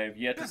them, but I have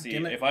yet to God see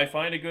damn it. it. If I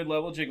find a good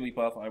level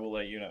Jigglypuff, I will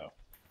let you know.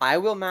 I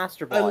will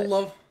master ball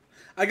it.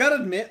 I gotta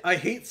admit, I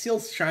hate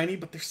seals shiny,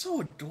 but they're so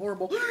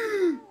adorable.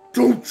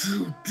 Don't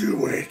you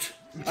do it!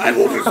 I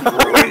will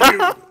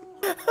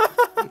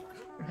destroy you!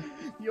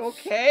 You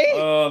okay?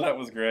 Oh, that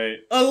was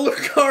great. A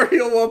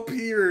Lucario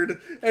appeared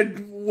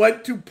and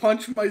went to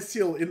punch my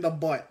seal in the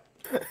butt.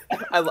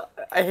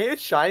 I hate it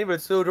shiny, but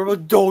it's so adorable.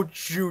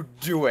 Don't you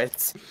do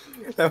it!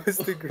 That was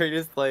the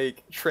greatest,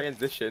 like,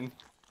 transition.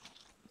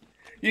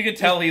 You could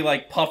tell he,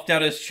 like, puffed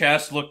out his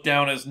chest, looked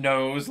down his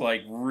nose,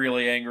 like,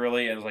 really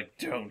angrily, and was like,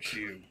 don't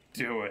you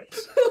do it.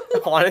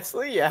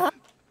 Honestly, yeah.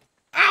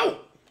 Ow!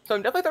 So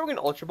I'm definitely throwing an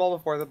Ultra Ball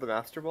before I throw the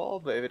Master Ball,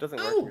 but if it doesn't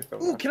work, you're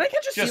throwing Ooh, can I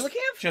catch a Just,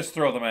 coelacanth? just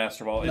throw the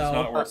Master Ball. It's No.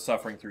 not worth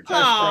suffering through just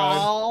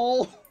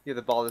Oh! Yeah,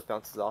 the ball just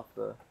bounces off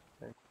the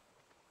thing.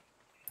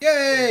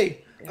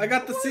 Yay! I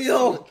got the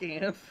seal.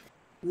 Coelacanth.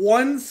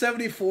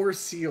 174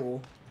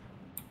 seal.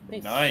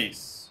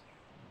 Nice.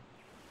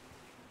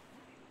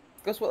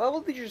 Ghost, what level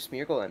did your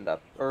Smeargle end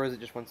up? Or was it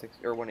just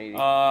 160 or 180?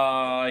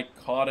 I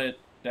caught it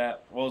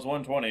at, well, it was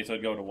 120, so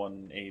it'd go to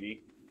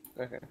 180.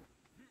 Okay.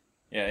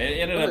 Yeah, it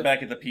ended up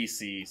back at the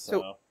PC,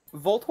 so...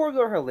 Voltorbs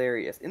are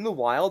hilarious. In the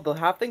wild, they'll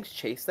have things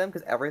chase them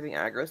because everything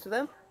aggroes to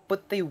them,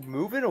 but they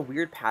move in a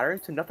weird pattern,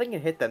 so nothing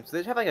can hit them. So they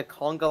just have like a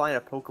conga line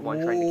of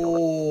Pokemon trying to kill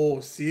them. Oh,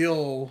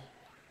 seal.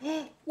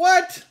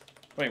 What?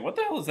 Wait, what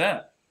the hell is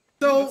that?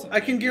 So, That's a I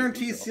can big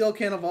guarantee deal. seal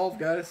can't evolve,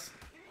 guys.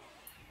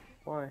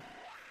 Why?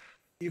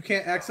 You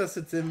can't access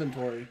its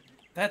inventory.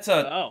 That's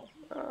a Oh.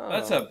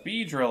 that's a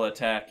Beedrill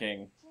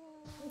attacking.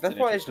 That's an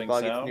why I just interesting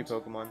bug its sound. new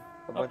Pokemon.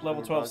 A bunch Up of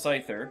level new 12 bugs.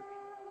 Scyther.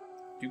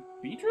 Do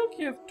Beedrill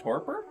give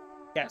Torpor?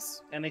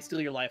 Yes, and they steal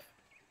your life.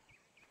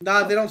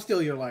 Nah, they don't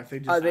steal your life. They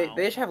just They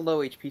just have low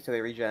HP, so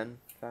they regen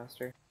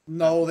faster.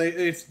 no.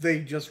 They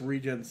just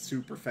regen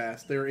super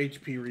fast. Their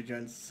HP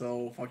regens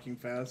so fucking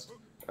fast.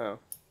 Oh,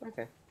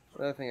 okay.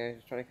 The other thing I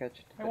was trying to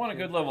catch. I want a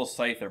good level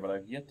Scyther, but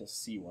I've yet to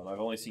see one. I've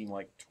only seen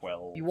like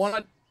 12. You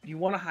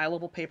want a high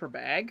level paper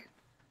bag?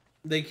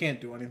 They can't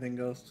do anything,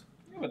 Ghost.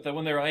 Yeah, but then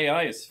when their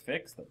AI is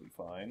fixed, that'll be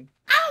fine.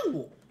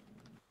 Ow!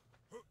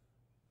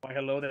 Why,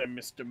 hello there,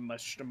 Mr.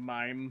 Mushroom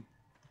Mime.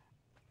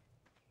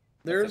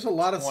 There's a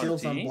lot of 20?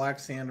 seals on Black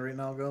Sand right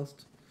now,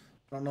 Ghost.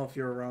 I don't know if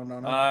you're around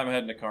on it. I'm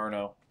heading to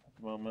Carno at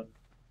the moment.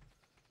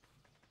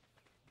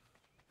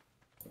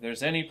 If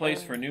there's any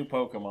place for new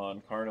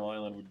Pokemon, Carno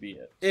Island would be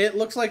it. It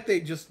looks like they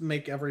just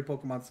make every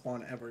Pokemon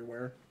spawn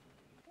everywhere.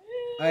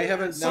 I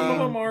haven't Some of seen-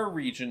 them are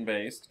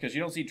region-based, because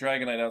you don't see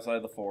Dragonite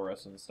outside the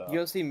forest and stuff. You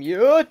don't see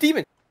Mew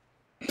Demon.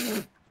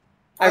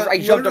 I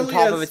jumped on literally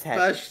top as of its head.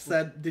 Spesh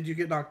said, did you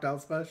get knocked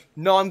out, Spesh?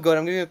 No, I'm good.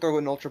 I'm gonna throw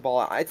an Ultra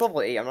Ball. It's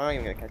level 8. I'm not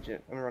even gonna catch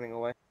it. I'm running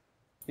away.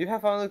 You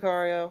have fun,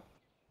 Lucario.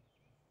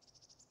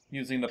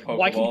 Using the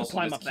Why can't you Pokeballs to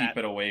climb just up keep that?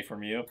 it away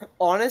from you.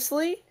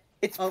 Honestly,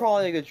 it's Oh.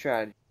 probably a good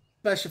strategy.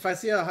 Spesh, if I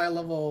see a high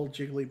level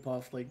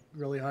Jigglypuff, like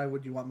really high,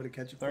 would you want me to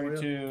catch it for you?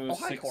 32, Oh,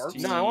 hi, Corpse.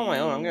 16... No, I want my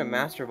own. I'm gonna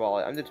Master Ball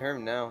it. I'm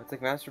determined now. It's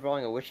like Master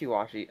Balling a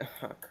Wishy-Washy.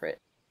 Crit.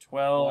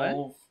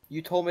 12...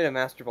 You told me to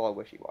Master Ball a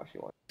Wishy-Washy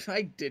one.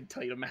 I did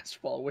tell you to Master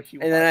Ball. Wish you.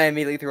 And then I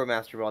immediately threw a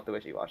Master Ball at the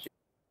Wishy-Washy.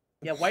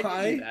 Yeah, why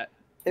did you do that?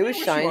 It was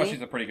shiny.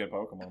 Wishy-Washy's a pretty good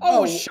Pokemon.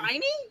 Oh, Oh. shiny?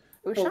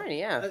 It was Well, shiny,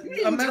 yeah. You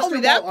didn't tell me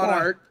that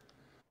part.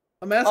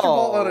 A Master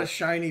Ball on Oh. a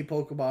shiny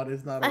Pokemon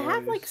is not a I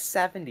have waste. like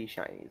 70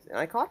 shinies, and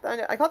I caught them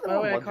Oh,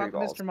 all wait, I luxury caught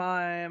balls. Mr.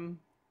 Mime.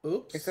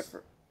 Oops. Except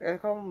for I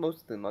caught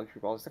most of them luxury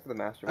balls, except for the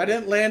Master I Ball.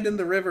 didn't land in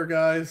the river,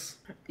 guys.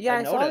 Yeah, I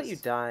I saw that you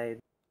noticed. died.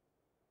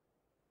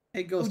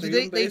 Hey, Ooh, Ghost, are you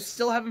they in base?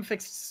 still haven't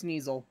fixed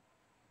Sneasel.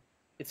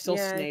 It's still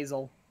Yeah.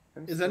 Sneasel.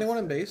 Is anyone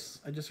in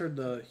base? I just heard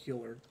the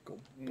healer go.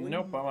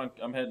 Nope,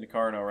 I'm heading to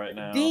Carno right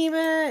now.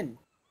 Demon?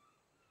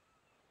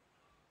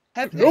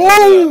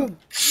 No!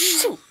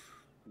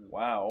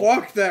 Wow.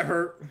 Fuck, that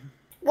hurt.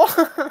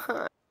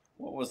 What?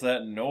 What was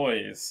that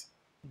noise?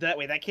 That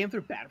way, that came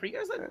through bad for you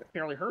guys? I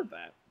barely heard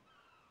that.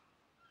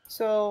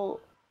 So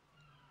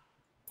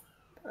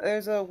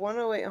there's a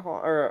 108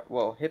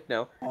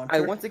 Hypno. I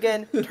Haunter. once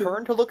again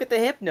turned to look at the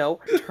Hypno,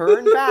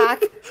 turned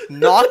back,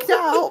 knocked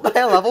out by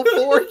a level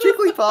 4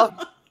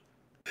 Jigglypuff.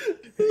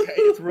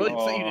 It's really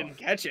upset you Aw. didn't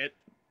catch it.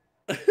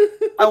 I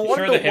You want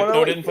sure the Hypno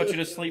 108 didn't put you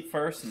to sleep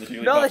first? And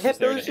the No, the Jigglypuff's just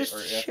there Hypno's to hit-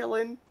 just or, yeah.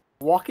 chilling,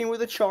 walking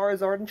with a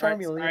Charizard and Alright,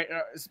 Charmeleon. alright,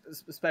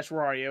 Special,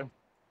 where are you?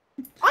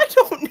 I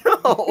don't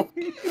know.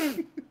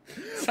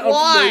 Sound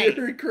Why?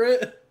 familiar,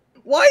 Crit?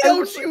 Why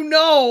don't you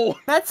know?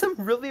 That's some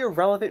really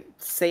irrelevant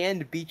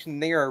sand beach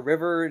near a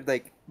river,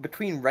 like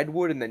between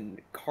Redwood and then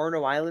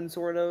Carno Island,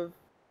 sort of.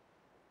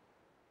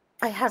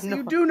 I have So no.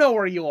 you do know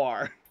where you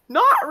are.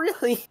 Not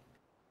really.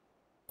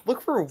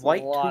 Look for It's a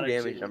white lot 2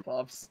 of damage.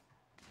 Jigglypuffs.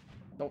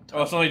 Don't Oh,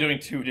 touch it's only doing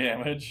 2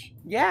 damage.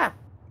 Yeah.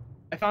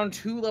 I found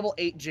 2 level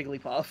 8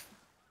 Jigglypuff.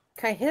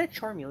 Can I hit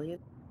a Charmeleon?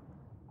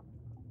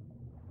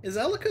 Is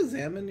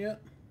Alakazam in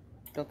yet?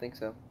 Don't think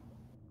so.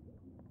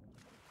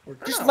 Or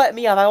Just Oh. let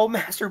me out. I will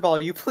Master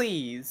Ball you,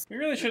 please. We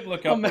really should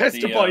look Oh, up what Master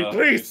the Boy, new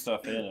please.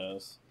 stuff in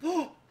is.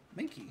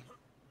 Mankey.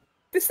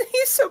 This thing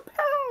is so bad.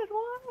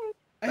 Why?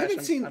 I Gosh, haven't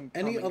I'm seen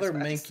any coming other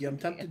as fast Mankey. I'm as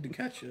I tempted to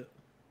catch it.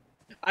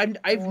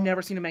 I've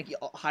never seen a Mankey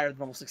higher than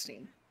level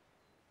 16.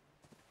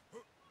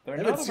 They're I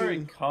not haven't a very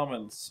seen-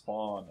 common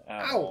spawn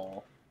at Ow.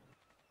 all.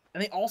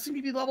 And they all seem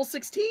to be level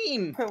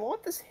 16. I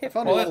want this hip.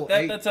 found a Well, level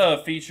that, 8. that's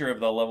a feature of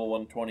the level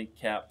 120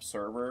 cap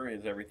server,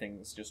 is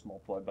everything's just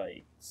multiplied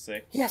by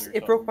 6. Yes, or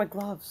it broke my something.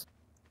 gloves.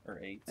 Or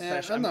 8. Eh,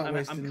 Special, I'm not I'm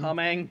wasting.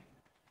 coming.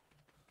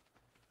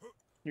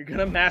 You're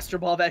gonna Master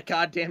Ball that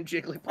goddamn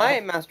Jigglypuff. I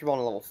ain't Master Ball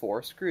on level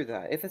 4. Screw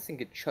that. If this thing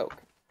could choke.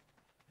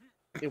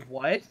 It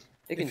what?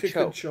 It can If it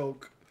choke. could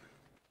choke.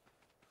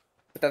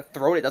 But that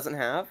throat it doesn't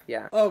have?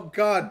 Yeah. Oh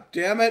god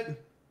damn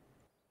it.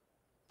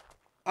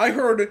 I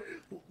heard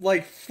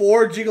like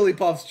 4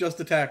 Jigglypuffs just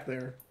attack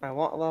there. I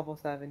want level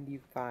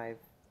 75.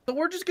 So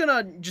we're just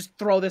gonna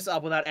throw this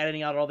up without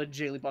editing out all the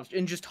Jigglypuffs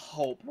and just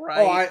hope, right?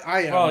 Oh,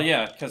 I am. Well,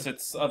 yeah, because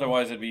it's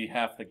otherwise it'd be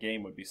half the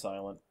game would be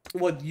silent.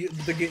 Well, you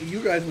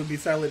guys would be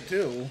silent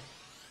too.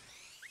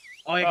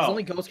 Oh, yeah, 'cause Oh.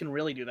 only Ghost can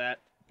really do that.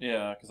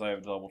 Yeah, because I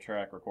have double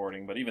track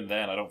recording, but even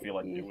then, I don't feel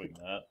like doing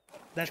that.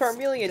 That's,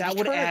 Charmeleon, that just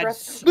would turn add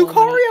aggressive. so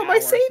Lucario, many my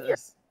hours to savior!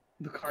 this.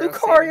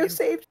 Lucario saved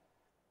saved you?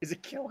 Is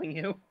it killing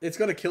you? It's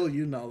gonna kill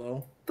you now,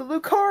 though. The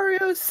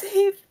Lucario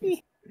saved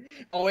me.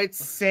 Oh, it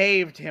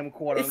saved him,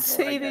 quote unquote. It's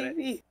I get saving it.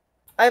 me.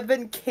 I've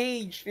been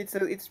caged.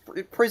 It's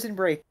prison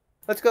break.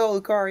 Let's go,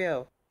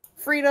 Lucario.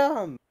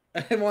 Freedom.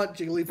 I want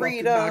Jigglypuff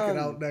to knock it Freedom.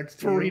 out next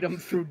to you. Freedom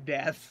through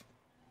death.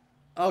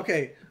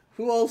 Okay,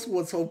 who else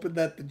was hoping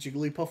that the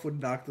Jigglypuff would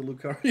knock the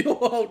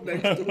Lucario out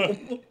next to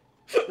him?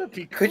 That'd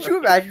be Could great. you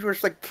imagine we're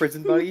just like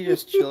prison buddy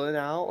just chilling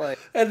out? Like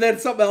And then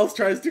something else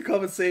tries to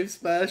come and save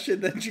Smash,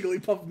 and then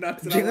Jigglypuff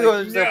knocks it out.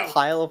 Jigglypuff's Like, just a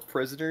pile of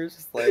prisoners.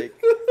 Just like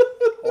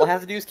all I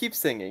have to do is keep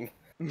singing.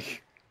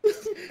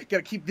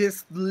 Gotta keep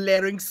this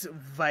larynx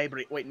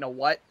vibrate. Wait, no,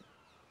 what?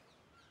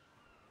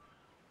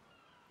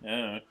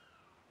 Yeah.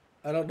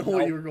 I don't know No,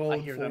 what you were I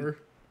going hear for. them.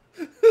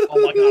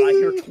 Oh my god, I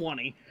hear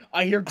 20.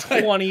 I hear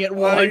 20 at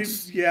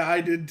once. Yeah,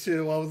 I did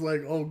too. I was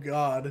like, oh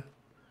god.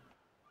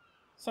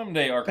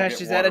 Someday ARK will Pesh,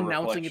 get is that water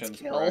announcing its reflections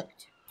kill?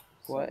 correct.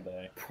 What?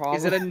 Someday. Probably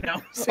Is it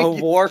announcing a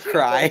its war kill?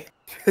 cry?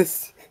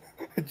 Just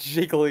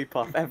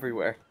Jigglypuff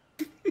everywhere.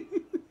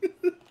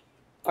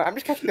 Alright, I'm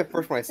just catching the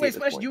first one I see. Wait, at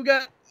this Smash,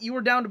 point. you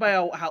were down to by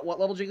what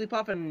level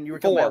Jigglypuff, and you were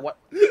coming 4. at what?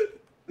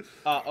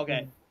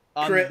 Okay.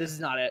 Crit. This is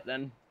not it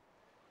then.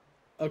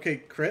 Okay,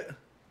 crit.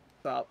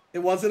 Stop. It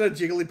wasn't a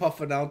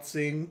Jigglypuff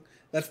announcing.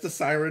 That's the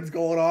sirens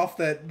going off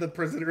that the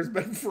prisoner's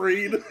been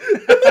freed.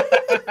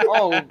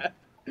 Oh,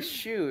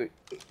 shoot.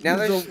 Now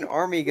there's just an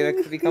army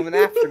gonna be coming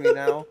after me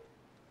now.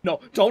 No,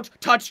 don't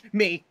touch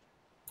me.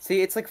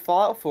 See, it's like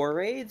Fallout 4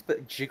 raids,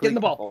 but Jigglypuff in the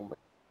ball. only.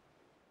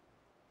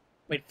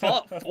 Wait,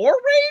 Fallout 4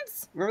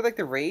 raids? Remember like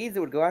the raids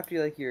that would go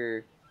after like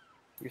your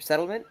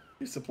settlement?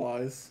 Your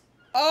supplies.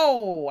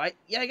 Oh, I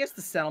guess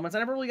the settlements. I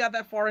never really got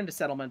that far into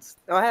settlements.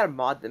 Oh, I had a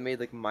mod that made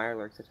like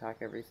Mirelurks attack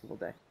every single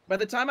day. By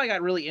the time I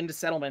got really into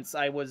settlements,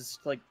 I was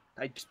like,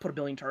 I just put a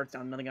billion turrets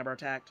down, nothing ever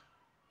attacked.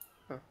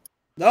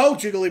 No,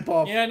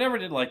 Jigglypuff. Yeah, I never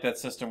did like that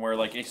system where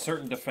like a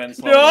certain defense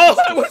No, level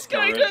just I was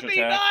trying to discouraged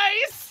be attack.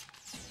 nice!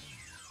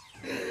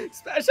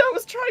 Smash, I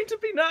was trying to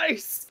be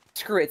nice!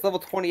 Screw it, it's level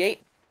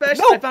 28. Smash,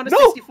 No, I found a no!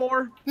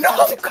 64.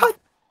 No, God,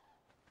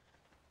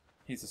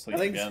 He's I asleep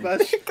think again.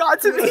 Smash. it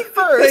got to me They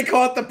first!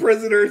 caught the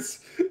prisoners.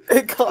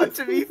 It got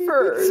to me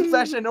first!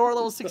 Smash, I know where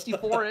level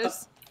 64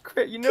 is.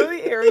 Crit, you know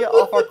the area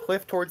off our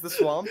cliff towards the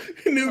swamp?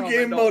 New Oh,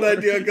 game my mode God.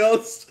 idea,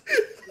 Ghost.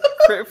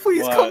 Crit,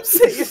 please What? come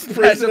save me!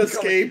 Prison Smash, I'm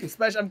escape. coming.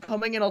 Smash, I'm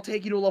coming and I'll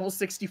take you to level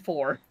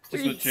 64.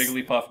 Just with Please.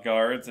 Jigglypuff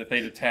guards, if they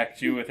detect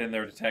you within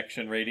their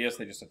detection radius,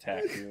 they just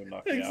attack you and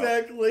knock you out.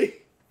 Exactly.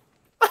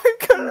 I'm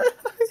gonna...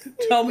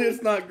 Tell me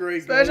it's not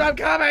great. Smash, Ghost. I'm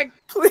coming!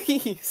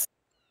 Please!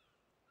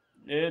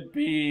 It'd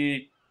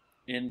be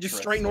interesting. Just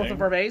straight north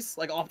of our base,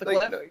 like off the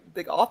cliff?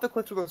 Like off the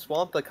cliff to the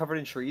swamp, like covered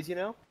in trees, you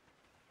know?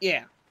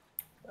 Yeah.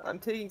 I'm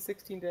taking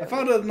 16 damage. I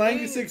found a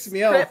 96 Please,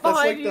 Meowth. Crit That's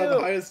like behind the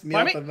you. highest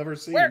Behind Meowth me? I've ever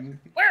seen.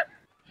 Where?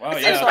 Wow,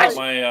 It's yeah, I Smash. thought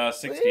my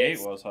 68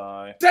 Please. was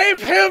high. Save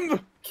him!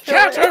 Kill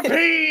it.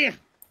 Caterpie!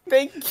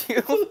 Thank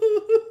you.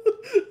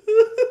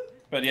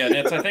 But yeah,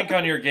 Nitz, I think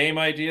on your game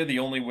idea, the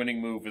only winning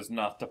move is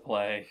not to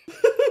play.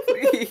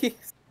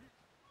 Please.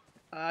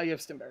 You have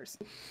Stimberries.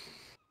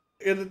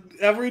 And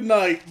every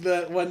night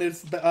that when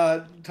it's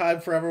time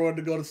for everyone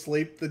to go to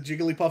sleep, the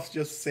Jigglypuffs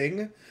just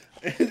sing,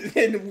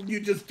 and you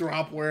just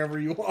drop wherever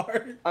you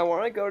are. I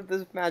want to go to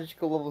this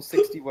magical level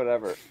 60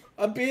 whatever.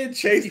 I'm being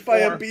chased by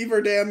a 64.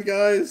 beaver dam,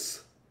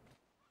 guys.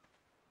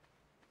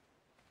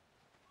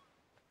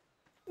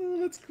 Oh,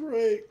 that's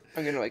great.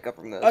 I'm gonna wake up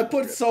from this. I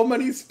put so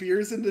many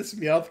spears in this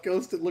Meowth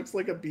Ghost, it looks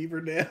like a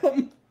beaver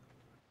dam.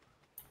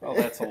 Oh,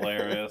 that's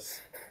hilarious.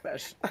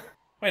 Smash.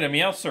 Wait, a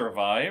Meowth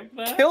survived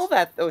that? Kill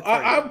that though.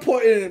 I'm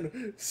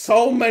putting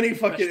so many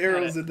fucking Smash,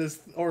 arrows pet in this,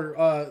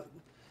 or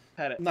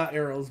Pet it. not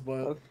arrows, but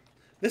Okay.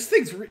 this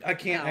thing's. I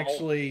can't Ow.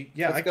 actually.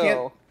 Yeah, Let's I can't.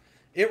 go.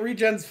 It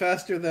regens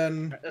faster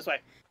than This way.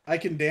 I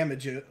can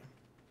damage it.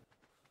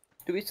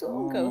 Do we still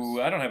own Ooh,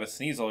 ghosts? I don't have a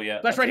Sneasel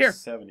yet. That's right a here.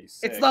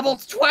 76. It's level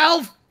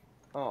 12!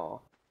 Oh.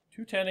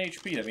 210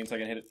 HP, that means I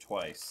can hit it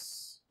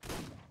twice.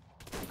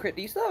 Crit,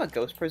 do you still have a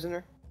ghost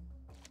prisoner?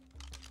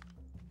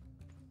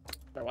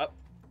 Or what?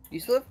 Do you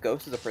still have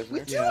ghosts as a prisoner?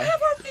 We do Yeah.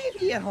 have our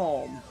baby at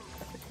home.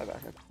 I got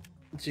him.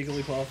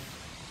 Jigglypuff.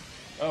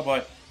 Oh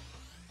boy.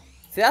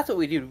 See, that's what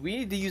we do. We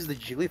need to use the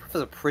Jigglypuff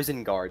as a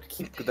prison guard to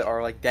keep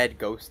our like dead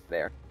ghosts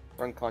there,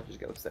 or unconscious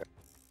ghosts there.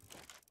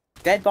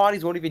 Dead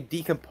bodies won't even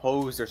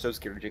decompose. They're so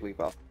scared of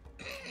Jigglypuff.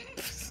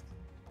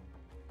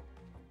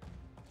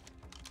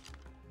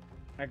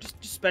 Alright,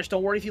 just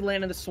don't worry if you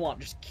land in the swamp.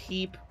 Just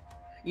keep...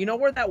 You know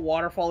where that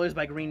waterfall is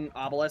by Green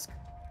Obelisk?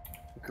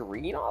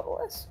 Green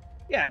obelisk?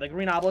 Yeah, the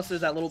Green Obelisk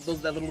is that little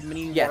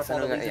mini Yes, I waterfall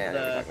know that that. leads Yeah, I into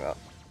know what you're the... talking about.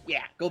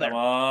 Yeah, go there. Come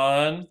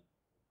on.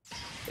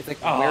 It's like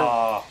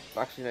Ah.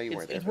 where... Actually, no, you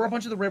weren't there. It's where a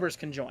bunch of the rivers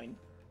can join.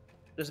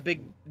 There's a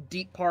big,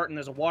 deep part, and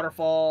there's a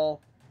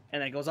waterfall,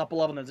 and then it goes up a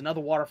level, and there's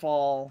another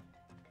waterfall.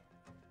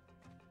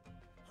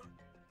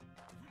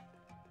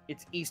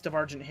 It's east of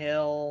Argent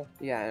Hill.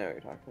 Yeah, I know what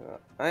you're talking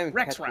about. I'm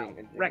Rex catching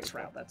Route. a Rex Jigglypuff.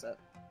 Route, that's it.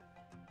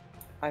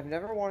 I've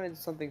never wanted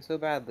something so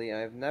badly.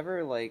 I've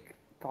never, like,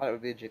 thought it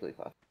would be a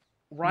Jigglypuff.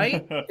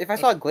 Right? If I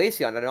saw a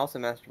Glaceon, I'd also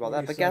master ball that,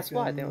 40 but guess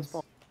what? They don't seconds.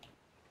 spawn.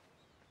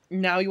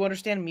 Now you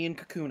understand me and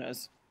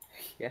Kakunas.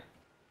 Yeah.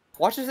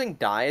 Watch this thing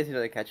die as you know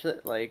they catch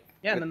it, like...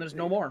 Yeah, and then there's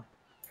no more.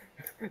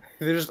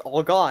 They're just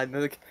all gone.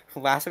 They're like,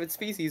 last of its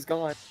species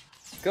gone.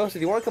 Ghost,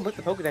 if you want to complete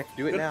the Pokedex,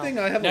 do it Good now. thing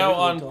I have Now a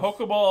on Wigglytuff.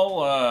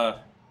 Pokeball,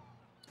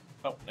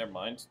 oh, never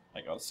mind. I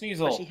got a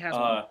Sneasel. She has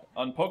one.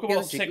 On He Pokeball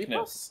has a Jigglypuff?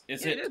 Sickness,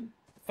 is Yeah, it it did.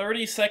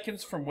 30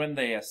 seconds from when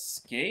they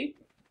escape?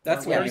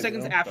 That's Or what 30 I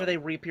seconds do. after they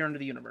reappear into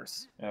the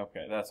universe.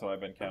 Okay, that's what I've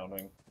been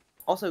counting.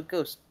 Also,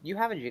 Ghost, you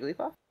have a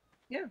Jigglypuff?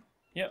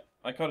 Yep,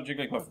 I caught a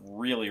Jigglypuff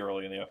really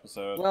early in the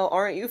episode. Well,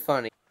 aren't you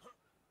funny?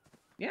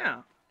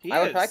 Yeah, he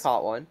I is. wish I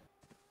caught one.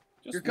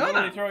 Just you're gonna.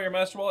 literally throw your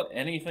Master Ball at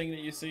anything that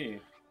you see.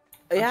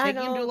 I'm Yeah, I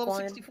taking him know, to a level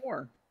fine.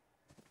 64.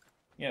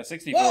 Yeah,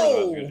 64 is about as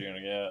Whoa! good as you're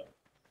gonna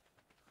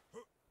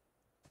get.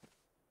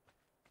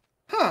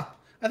 Huh.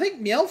 I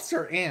think Meowths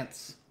are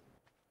ants.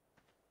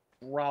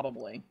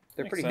 Probably.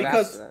 They're Makes pretty sense. fast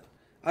Because- for that.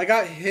 I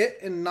got hit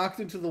and knocked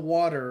into the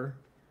water,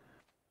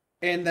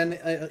 and then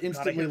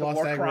instantly hit the lost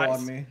war aggro cries.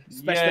 on me.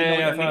 Especially Yay,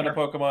 knowing I you're found a near.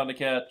 Pokemon to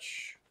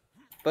catch.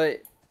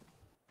 But...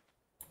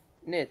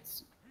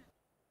 Nits.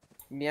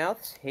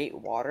 Meowths hate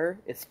water,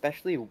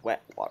 especially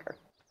wet water.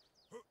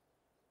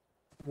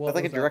 What That's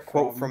like a was that direct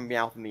quote from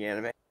Meowth in the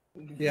anime.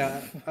 Yeah.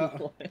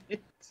 What?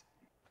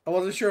 I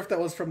wasn't sure if that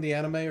was from the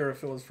anime or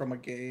if it was from a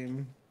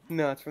game.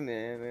 No, it's from the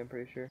anime, I'm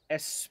pretty sure.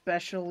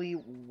 Especially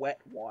wet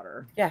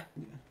water.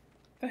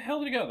 The hell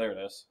did it go? There it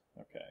is.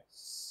 Okay,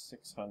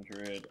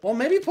 600. Well,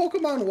 maybe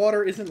Pokemon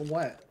water isn't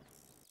wet.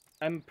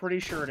 I'm pretty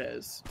sure it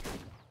is.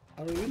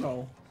 How do you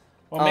know?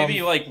 Well,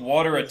 maybe like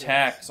water Jesus.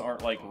 attacks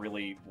aren't like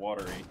really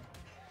watery.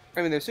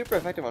 I mean, they're super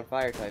effective on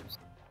fire types.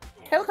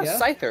 Hey, look, a Yeah?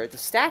 Scyther, it's a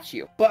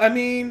statue. But I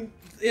mean,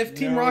 if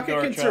Team No,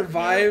 Rocket can Garchomp,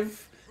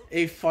 survive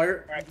a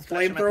fire Alright,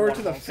 smash him at the flamethrower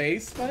to the waterfalls.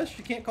 face, Smash,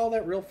 you can't call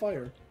that real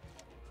fire.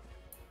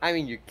 I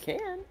mean, you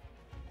can.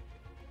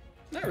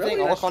 Not I'm really.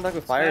 saying all contact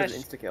with fire is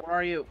Smash, insta-kill. where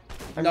are you?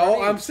 No,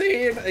 running. I'm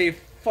saying a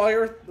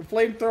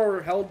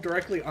flamethrower held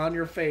directly on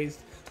your face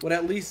would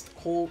at least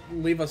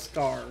leave a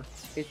scar.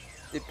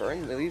 It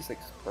burns, it leaves like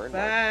burn marks.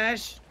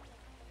 Smash!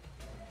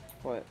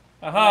 What?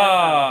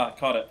 Aha!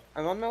 Caught it.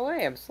 I'm on my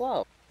way, I'm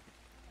slow.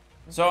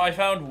 So I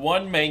found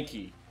one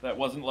Mankey that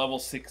wasn't level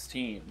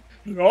 16.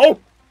 No!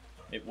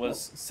 It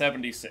was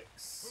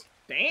 76.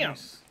 Damn!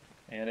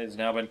 And it has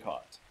now been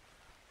caught.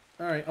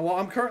 Alright, well,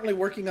 I'm currently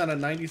working on a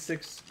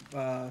 96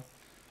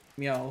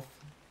 Meowth.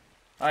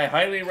 I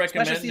highly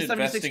recommend C76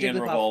 investing in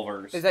Jigglypuff.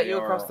 revolvers. Is that They you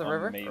across are the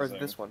river? Or is amazing. it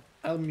this one?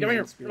 I'm Come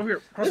here, Meowth. over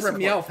here, cross This the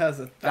river. Meowth has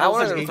That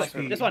one 1,000 or the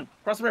HP. This one,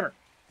 cross the river.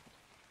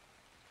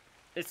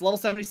 It's level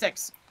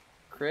 76.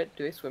 Crit?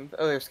 Do they swim?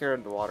 Oh, they're scared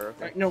of the water. Okay.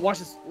 Alright, no, watch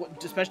this.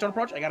 Just don't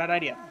approach. I got an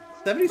idea.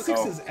 76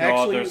 Oh is god,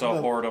 actually there's a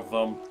the- horde of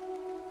them.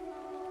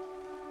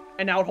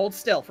 And now it holds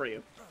still for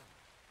you.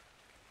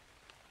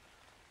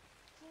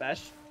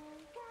 Bash.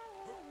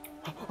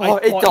 Oh, I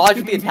it thought dodged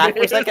you the attack for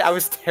a missed. second. I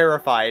was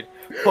terrified.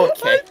 I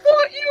Okay.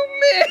 thought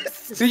you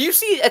missed! Did you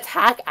see it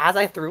attack as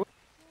I threw it?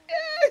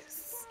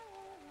 Yes!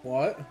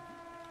 What?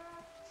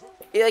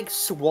 It like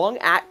swung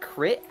at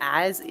crit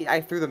as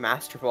I threw the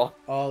Master Ball.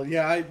 Oh,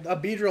 yeah, a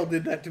Beedrill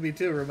did that to me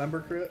too,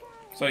 remember, Crit?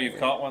 So you've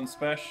caught one,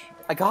 Spesh?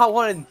 I got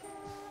one.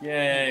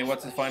 Yay,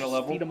 what's his final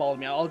level? Feed them all to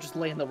me. I'll just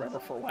lay in the river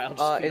for a while.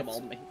 Just feed them all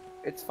to me.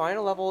 Its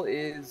final level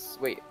is...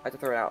 Wait, I have to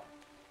throw it out.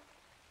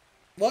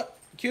 What?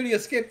 Cutie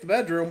escaped the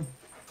bedroom.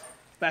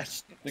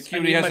 Bash. The I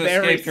cutie need has my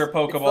escaped berries. her It's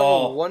level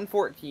Pokeball.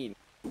 114.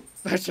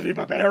 Bash, I need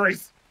my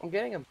berries. I'm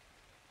getting him.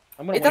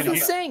 I'm gonna It wait doesn't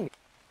until- sing!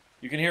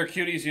 You can hear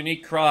Cutie's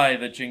unique cry,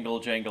 the jingle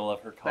jangle of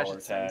her Bash, collar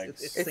it sings.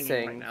 tags. It's It singing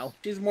right sings. now.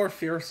 She's more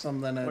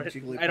fearsome than a Wait,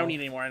 Jigglypuff. I don't need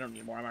any more. I don't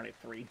need more. I'm already at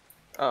 3.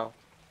 Oh.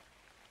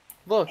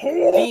 Look,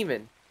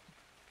 demon.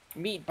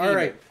 Meet demon.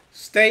 Alright,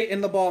 stay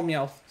in the ball,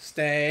 Meowth.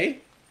 Stay.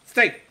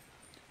 Stay.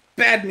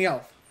 Bad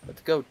Meowth.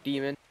 Let's go,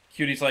 demon.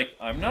 Cutie's like,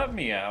 I'm not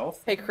Meowth.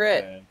 Hey,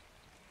 crit. And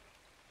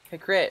Hey,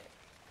 crit.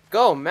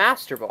 Go,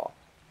 Master Ball.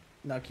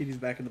 Now Cutie's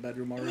back in the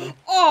bedroom already.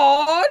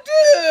 Aw,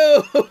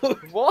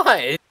 dude!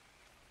 What?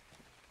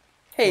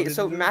 Hey, What did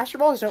so you do? Master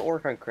Balls don't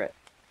work on crit.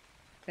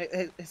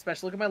 Hey,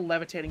 especially look at my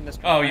levitating Mr.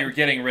 Oh, Mime. you're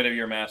getting rid of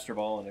your Master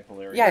Ball in a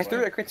hilarious Yeah, I way. threw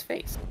it at crit's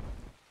face.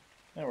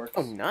 That works.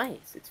 Oh,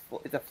 nice.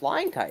 It's a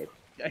flying type.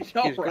 I You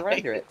know, just go right right?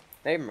 under it.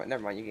 Never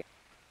mind. You get.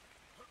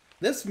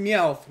 This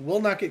Meowth will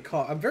not get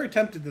caught. I'm very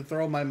tempted to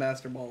throw my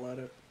Master Ball at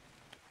it.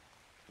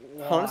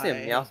 Honestly, a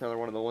Why? Meowth's another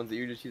one of the ones that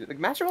you just use. Like,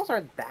 Master Balls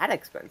aren't that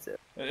expensive.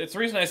 It's the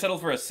reason I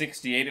settled for a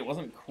 68. It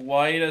wasn't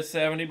quite a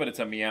 70, but it's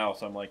a Meow,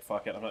 so I'm like,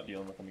 fuck it, I'm not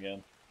dealing with them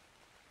again.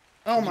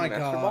 Oh Did you my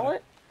Master Ball god.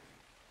 it?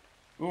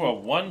 Ooh, a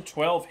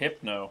 112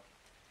 Hypno.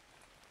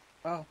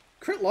 Oh.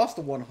 Crit lost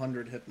a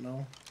 100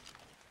 Hypno.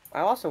 I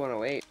also want to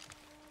wait.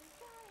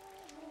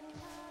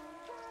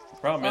 The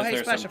problem Oh, is hey,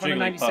 there's Splash, some I found a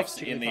 96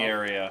 Jigglypuffs in the Jigglypuff.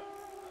 area.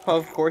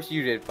 Of course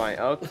you did fine.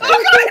 Okay.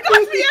 Oh god, it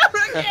knocked me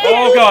out again!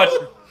 Oh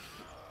god!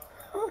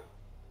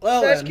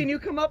 Well Splash, then. can you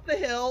come up the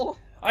hill?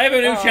 I have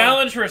a new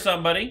challenge for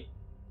somebody.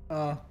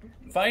 Uh,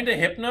 Find a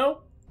Hypno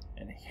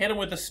and hit him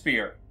with a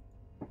spear.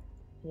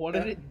 What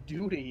did it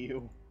do to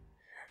you?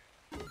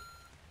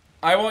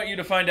 I want you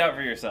to find out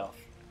for yourself.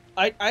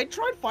 I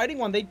tried fighting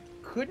one. They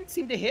couldn't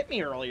seem to hit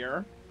me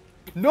earlier.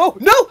 No!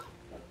 No!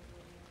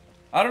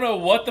 I don't know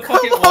what the fuck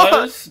it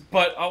was,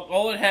 but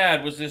all it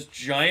had was this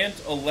giant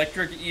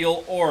electric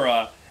eel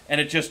aura,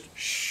 and it just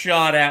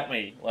shot at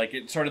me. Like,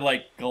 it started,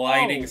 like,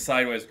 gliding Oh.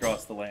 sideways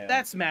across the land.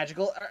 That's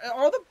magical. Are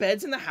all the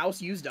beds in the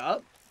house used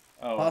up?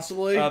 Oh.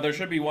 possibly. There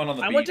should be one on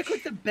the I beach. went to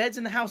click the beds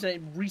in the house and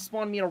it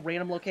respawned me at a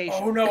random location.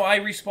 Oh no, I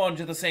respawned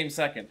to the same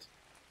second.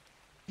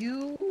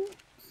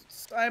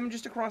 I'm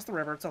just across the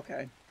river. It's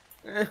okay.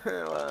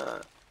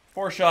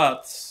 4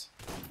 shots.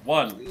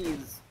 1,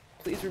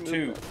 Please remove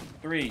 2, them.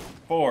 3,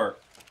 4.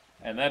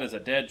 And that is a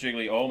dead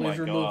Jiggly. Oh my Please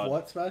remove god.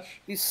 what,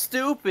 Smash? You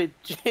stupid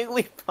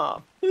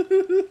Jigglypuff.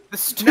 The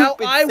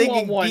stupid I want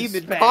singing one,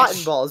 demon Smash.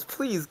 cotton balls.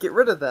 Please, get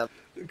rid of them.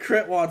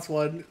 Crit wants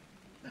one.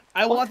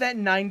 I want that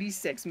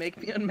 96. Make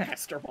me a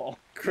Master Ball.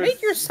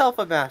 Make yourself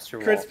a Master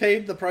Ball. Crit's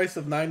paid the price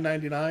of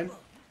 $9.99.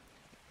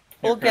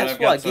 Well, Here, Crit, guess I've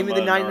got what? Give me some,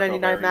 the Narco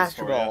 $9.99 berries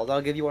Master for ya. Balls.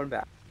 I'll give you one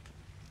back.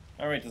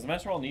 Alright, does the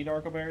Master Ball need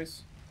Arco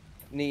Berries?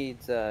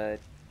 Needs,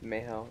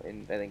 Mayho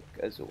and, I think,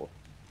 Azul.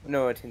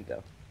 No, a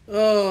Tinto.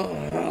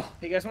 Oh,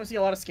 Hey, you guys want to see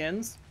a lot of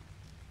skins?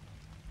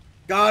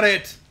 got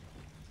it.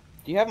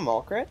 Do you have them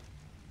all, Crit?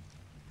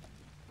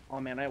 Oh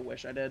man, I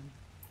wish I did.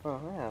 Oh,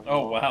 I have them Oh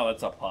all. wow,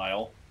 that's a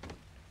pile.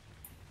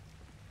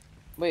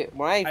 Wait,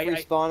 when I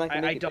respawn, I can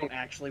I make it don't big.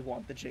 actually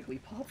want the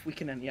Jigglypuff. We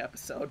can end the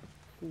episode.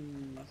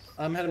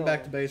 I'm heading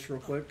back to base real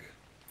quick.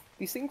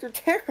 These things are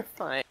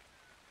terrifying.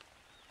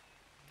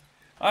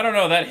 I don't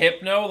know, that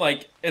Hypno,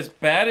 like, as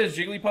bad as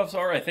Jigglypuffs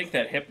are, I think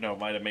that Hypno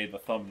might have made the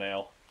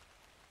thumbnail.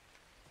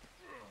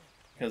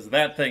 Because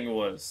that thing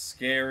was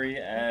scary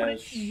What as did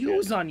it shit.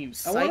 use on you,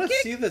 I want psychic? to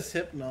see this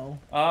Hypno.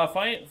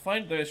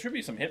 There should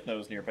be some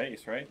Hypnos near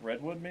base, right?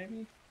 Redwood,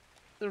 maybe?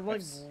 They're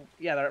like,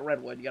 yeah, they're at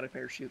Redwood. You got a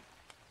parachute.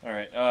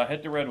 Alright,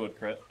 head to Redwood,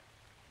 Crit.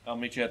 I'll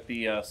meet you at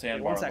the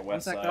sandbar on the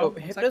west side. Oh,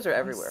 Hypnos are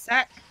everywhere.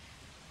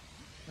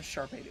 What's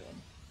Sharpay doing?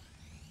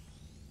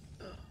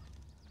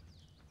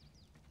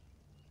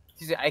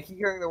 See, I keep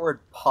hearing the word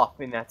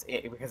puff, and that's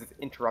it, because it's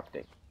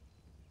interrupting.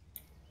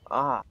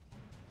 Ah.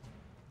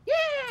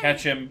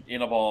 Catch him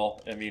in a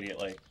ball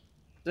immediately.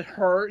 The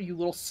her, you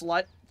little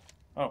slut.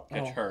 Oh,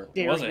 catch Oh, her.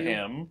 It dare wasn't you.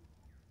 him.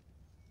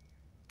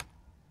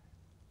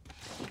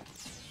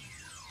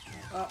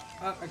 I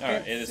can't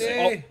Alright, it is-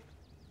 see.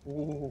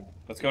 Ooh.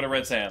 Let's go to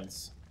Red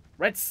Sands.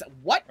 What?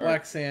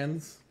 Black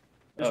Sands.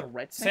 There's a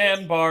red sand?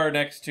 Sandbar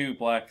next to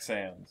Black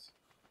Sands.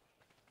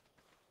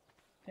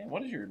 Damn,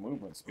 what is your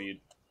movement speed?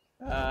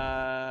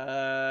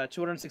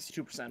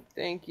 262%.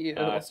 Thank you.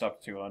 I stopped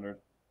at 200.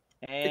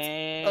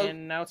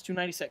 And now it's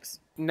 296.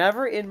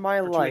 Never in my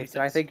Or life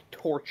did I 286. think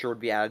torture would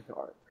be added to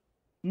art.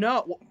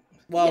 No.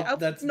 Well, Yeah,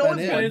 that's no, been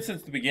it's it. Been in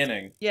since the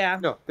beginning. Yeah.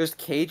 No, there's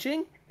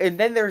caging, and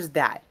then there's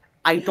that.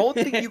 I don't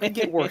think you can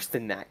get worse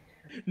than that.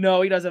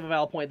 No, he does have a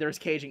valid point. There's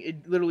caging.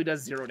 It literally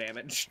does 0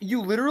 damage. You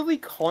literally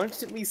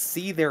constantly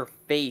see their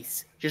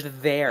face just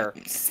there,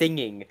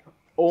 singing.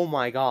 Oh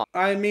my god.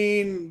 I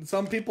mean,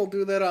 some people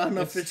do that on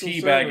It's official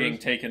teabagging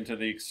servers. taken to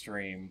the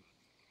extreme.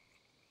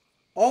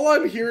 All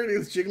I'm hearing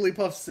is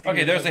Jigglypuff singing.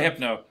 Okay, there's a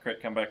Hypno. Crit,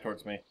 come back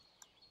towards me.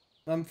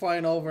 I'm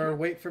flying over.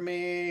 Wait for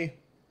me.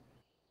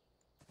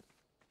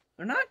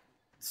 They're not.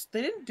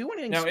 They didn't do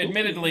anything. Now, spooky.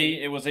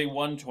 admittedly, it was a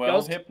 112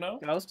 Ghost? Hypno.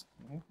 Ghost.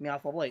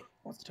 Meowth level 8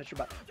 wants to touch your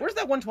butt. Where's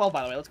that 112,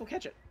 by the way? Let's go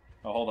catch it.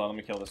 Oh, hold on, let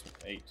me kill this with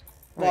 8.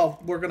 Well,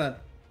 we're gonna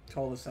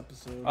call this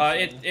episode.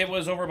 so- It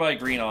was over by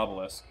Green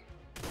Obelisk.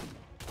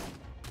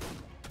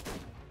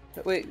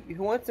 Wait,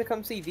 who wants to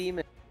come see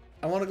Demon?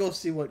 I want to go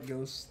see what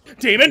Ghost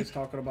Demon! is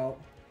talking about.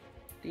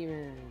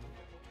 Demon.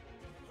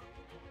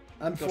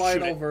 I'm Go flying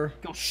shoot it. over.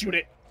 Go shoot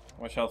it.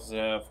 How much health does it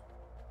have?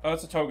 Oh,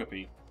 it's a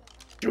Togepi.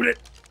 Shoot it.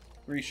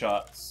 3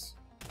 shots.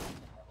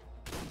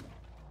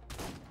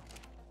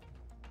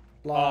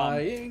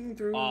 Flying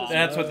through the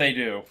That's what sky. they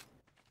do.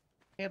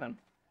 Yeah, then.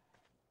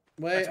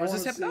 Wait, I Where's want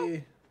this to Hypno?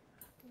 see.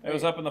 It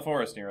was up in the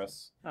forest near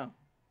us. Oh.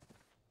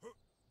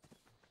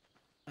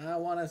 I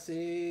want to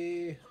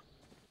see.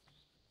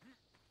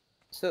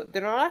 So,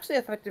 they're not actually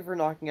effective for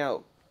knocking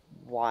out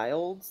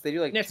wilds. They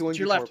do like Next, to 200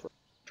 your left.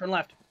 Turn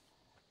left.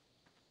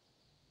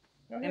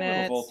 Oh, And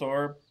hey, little it's-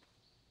 Voltorb.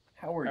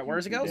 How are Alright, you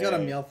where's it go? He's got a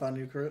today? Meowth on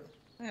you, Crit.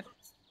 It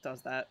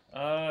does that.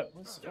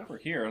 It's over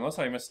here, unless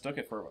I mistook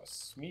it for a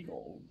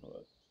Smeagol,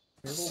 but...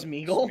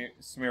 Smeagol?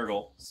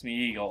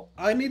 Smeagol.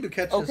 I need to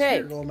catch Okay,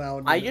 a Smeagol now.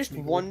 And I get a just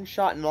Smeagol.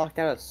 one-shot knocked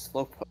out a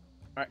Slowpoke.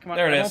 Alright, come on.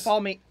 There it Everyone is. follow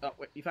me. Oh,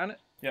 wait, you found it?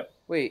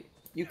 Wait,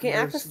 you can't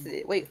Where's- access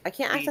the... Wait, I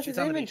can't access It's his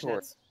on the beach inventory.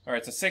 nets. All right,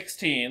 it's a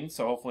 16,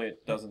 so hopefully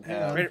it doesn't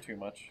have Yeah. too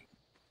much.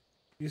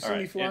 You see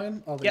Alright, me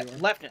flying? Oh, there Yep, you are.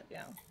 left it.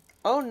 Yeah.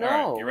 Oh, All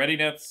no. right, you ready,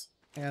 Nets?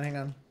 Hang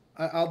on.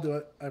 I'll do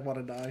it. I want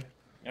to die.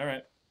 All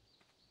right.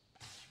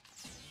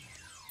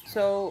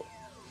 So...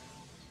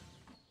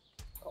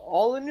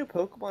 All the new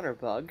Pokemon are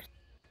bugged?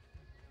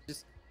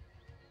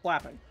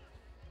 Flapping.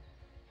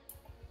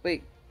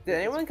 Wait, did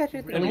anyone catch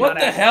anything And Really new? what not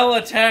the accurate. hell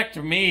attacked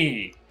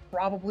me?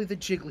 Probably the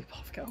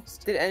Jigglypuff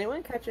ghost. Did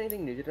anyone catch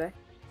anything new today?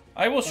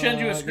 I will send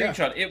you a Yeah.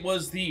 screenshot. It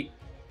was the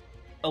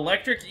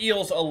electric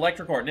eel's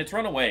electric horn. It's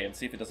run away and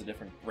see if it does a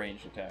different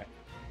ranged attack.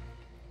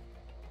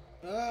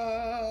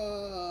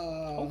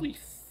 Holy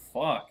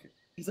fuck.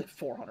 He's like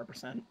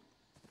 400%.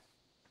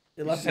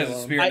 It It left just me has a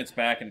alone. spear in its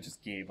back and it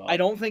just gave up. I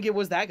don't think it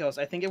was that ghost.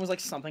 I think it was like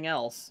something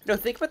else. No,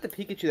 think about the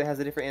Pikachu that has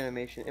a different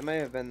animation. It might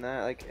have been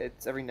that. Like,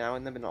 it's every now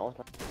and then, but not all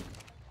the time.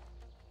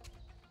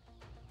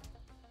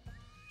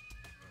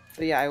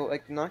 But yeah, I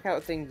like knock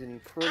out things in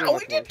pretty Oh,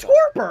 much he one did shot.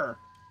 Torpor!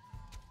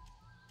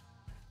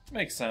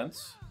 Makes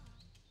sense.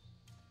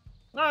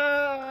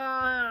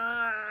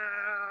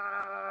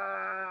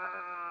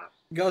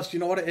 Ghost, you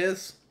know what it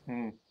is?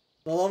 Hmm.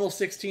 The level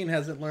 16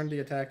 hasn't learned the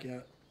attack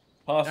yet.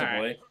 Possibly.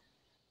 Alright.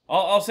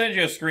 I'll send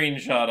you a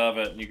screenshot of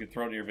it and you can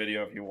throw it in your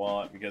video if you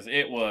want because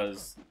it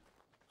was...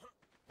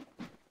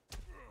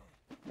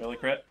 Really,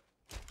 Crit?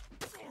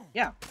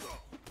 Yeah.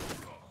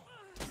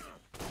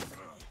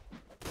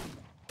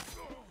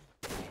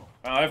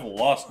 Wow, I've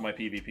lost my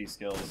PvP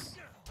skills.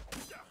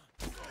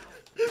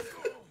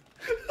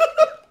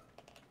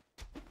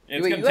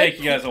 It's Wait, gonna you take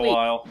had you guys a wait,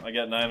 while. I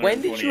got 920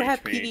 When did you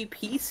have HP.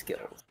 PvP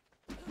skills?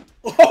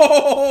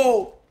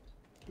 Oh!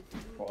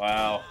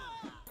 Wow.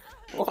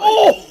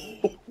 Oh!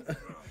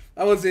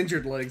 I was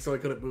injured leg, so I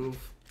couldn't move.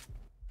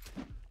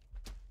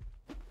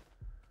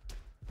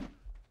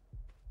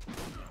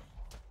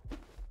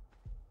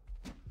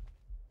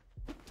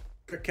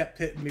 Kept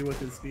hitting me with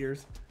his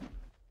spears.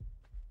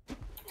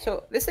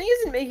 So, this thing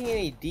isn't making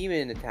any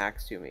demon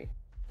attacks to me.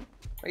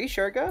 Are you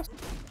sure, Ghost?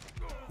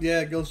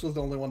 Yeah, Ghost was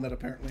the only one that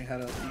apparently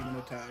had a demon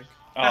attack.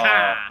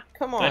 Aw.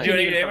 Come Did on. I do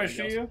any even hurt damage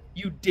me, to you?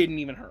 You didn't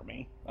even hurt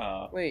me.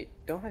 Wait,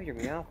 don't have your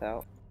Meowth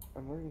out.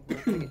 I'm worried you're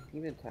gonna get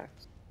demon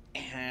attacks.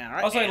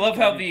 Alright, Also, I love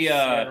how the healing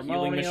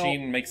ceremonial.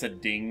 machine makes a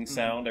ding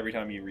sound every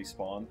time you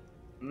respawn.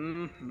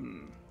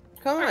 Mm-hmm.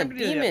 Come Alright, on, we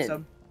did the demon!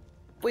 episode.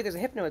 Wait, there's a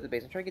Hypno at the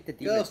base. I'm trying to get the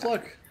demon Ghost, attack.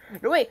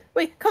 look! No,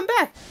 wait, come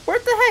back!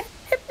 What the heck?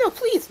 Hypno,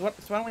 please! So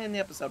why don't we end the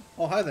episode?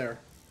 Oh, hi there.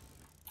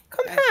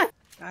 Come Guys. back!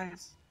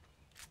 Guys,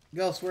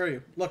 Ghost, where are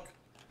you? Look,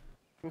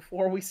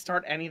 before we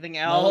start anything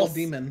my little else...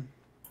 demon.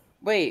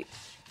 Wait,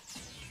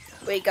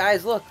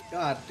 guys, look.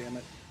 God damn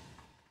it.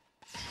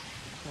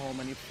 So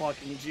many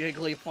fucking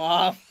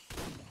Jigglypuff.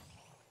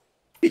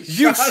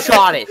 You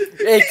shot it!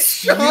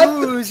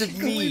 Excuse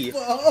me!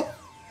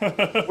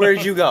 Jigglypuff.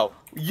 Where'd you go?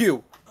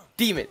 You!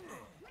 Demon!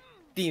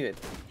 Demon!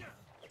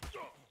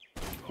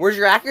 Where's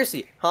your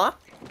accuracy? Huh?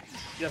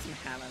 He doesn't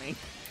have any.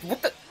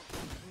 What the?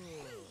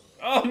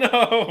 Oh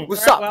no!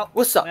 What's Alright, up? well,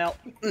 What's up? Well,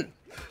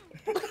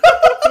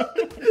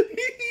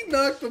 He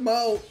knocked him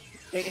out.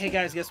 hey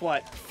guys, guess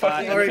what?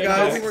 Fucking alright, I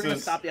guys. think we're gonna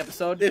stop the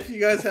episode. If you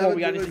guys Before haven't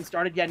we got given- anything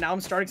started, yeah, now I'm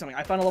starting something.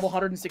 I found a level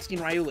 116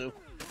 Ryulu.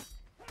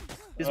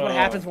 This is what Oh.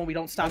 happens when we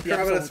don't stop I'm the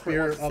grabbing a episode.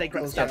 spear We're up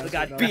sacred those stop the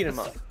guys goddamn right now. Beat him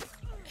up. episode.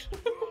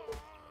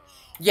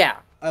 Yeah.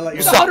 I let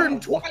you There's Stop. know.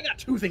 120. I got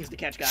 2 things to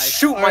catch, guys.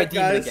 Shoot my Alright,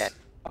 demon guys. again.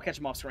 I'll catch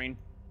them off screen.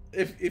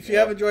 If you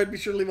have enjoyed, be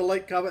sure to leave a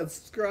like, comment, and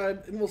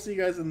subscribe, and we'll see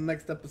you guys in the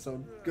next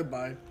episode.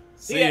 Goodbye.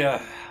 See ya.